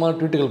சம்பந்தமான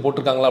ட்வீட்டுகள்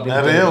போட்டிருக்காங்களா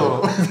அப்படின்னு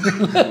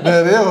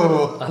நிறைய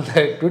வரும் அந்த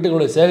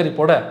ட்வீட்டுகளோட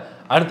சேகரிப்போட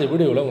அடுத்த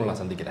வீடியோவில் உங்களை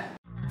நான் சந்திக்கிறேன்.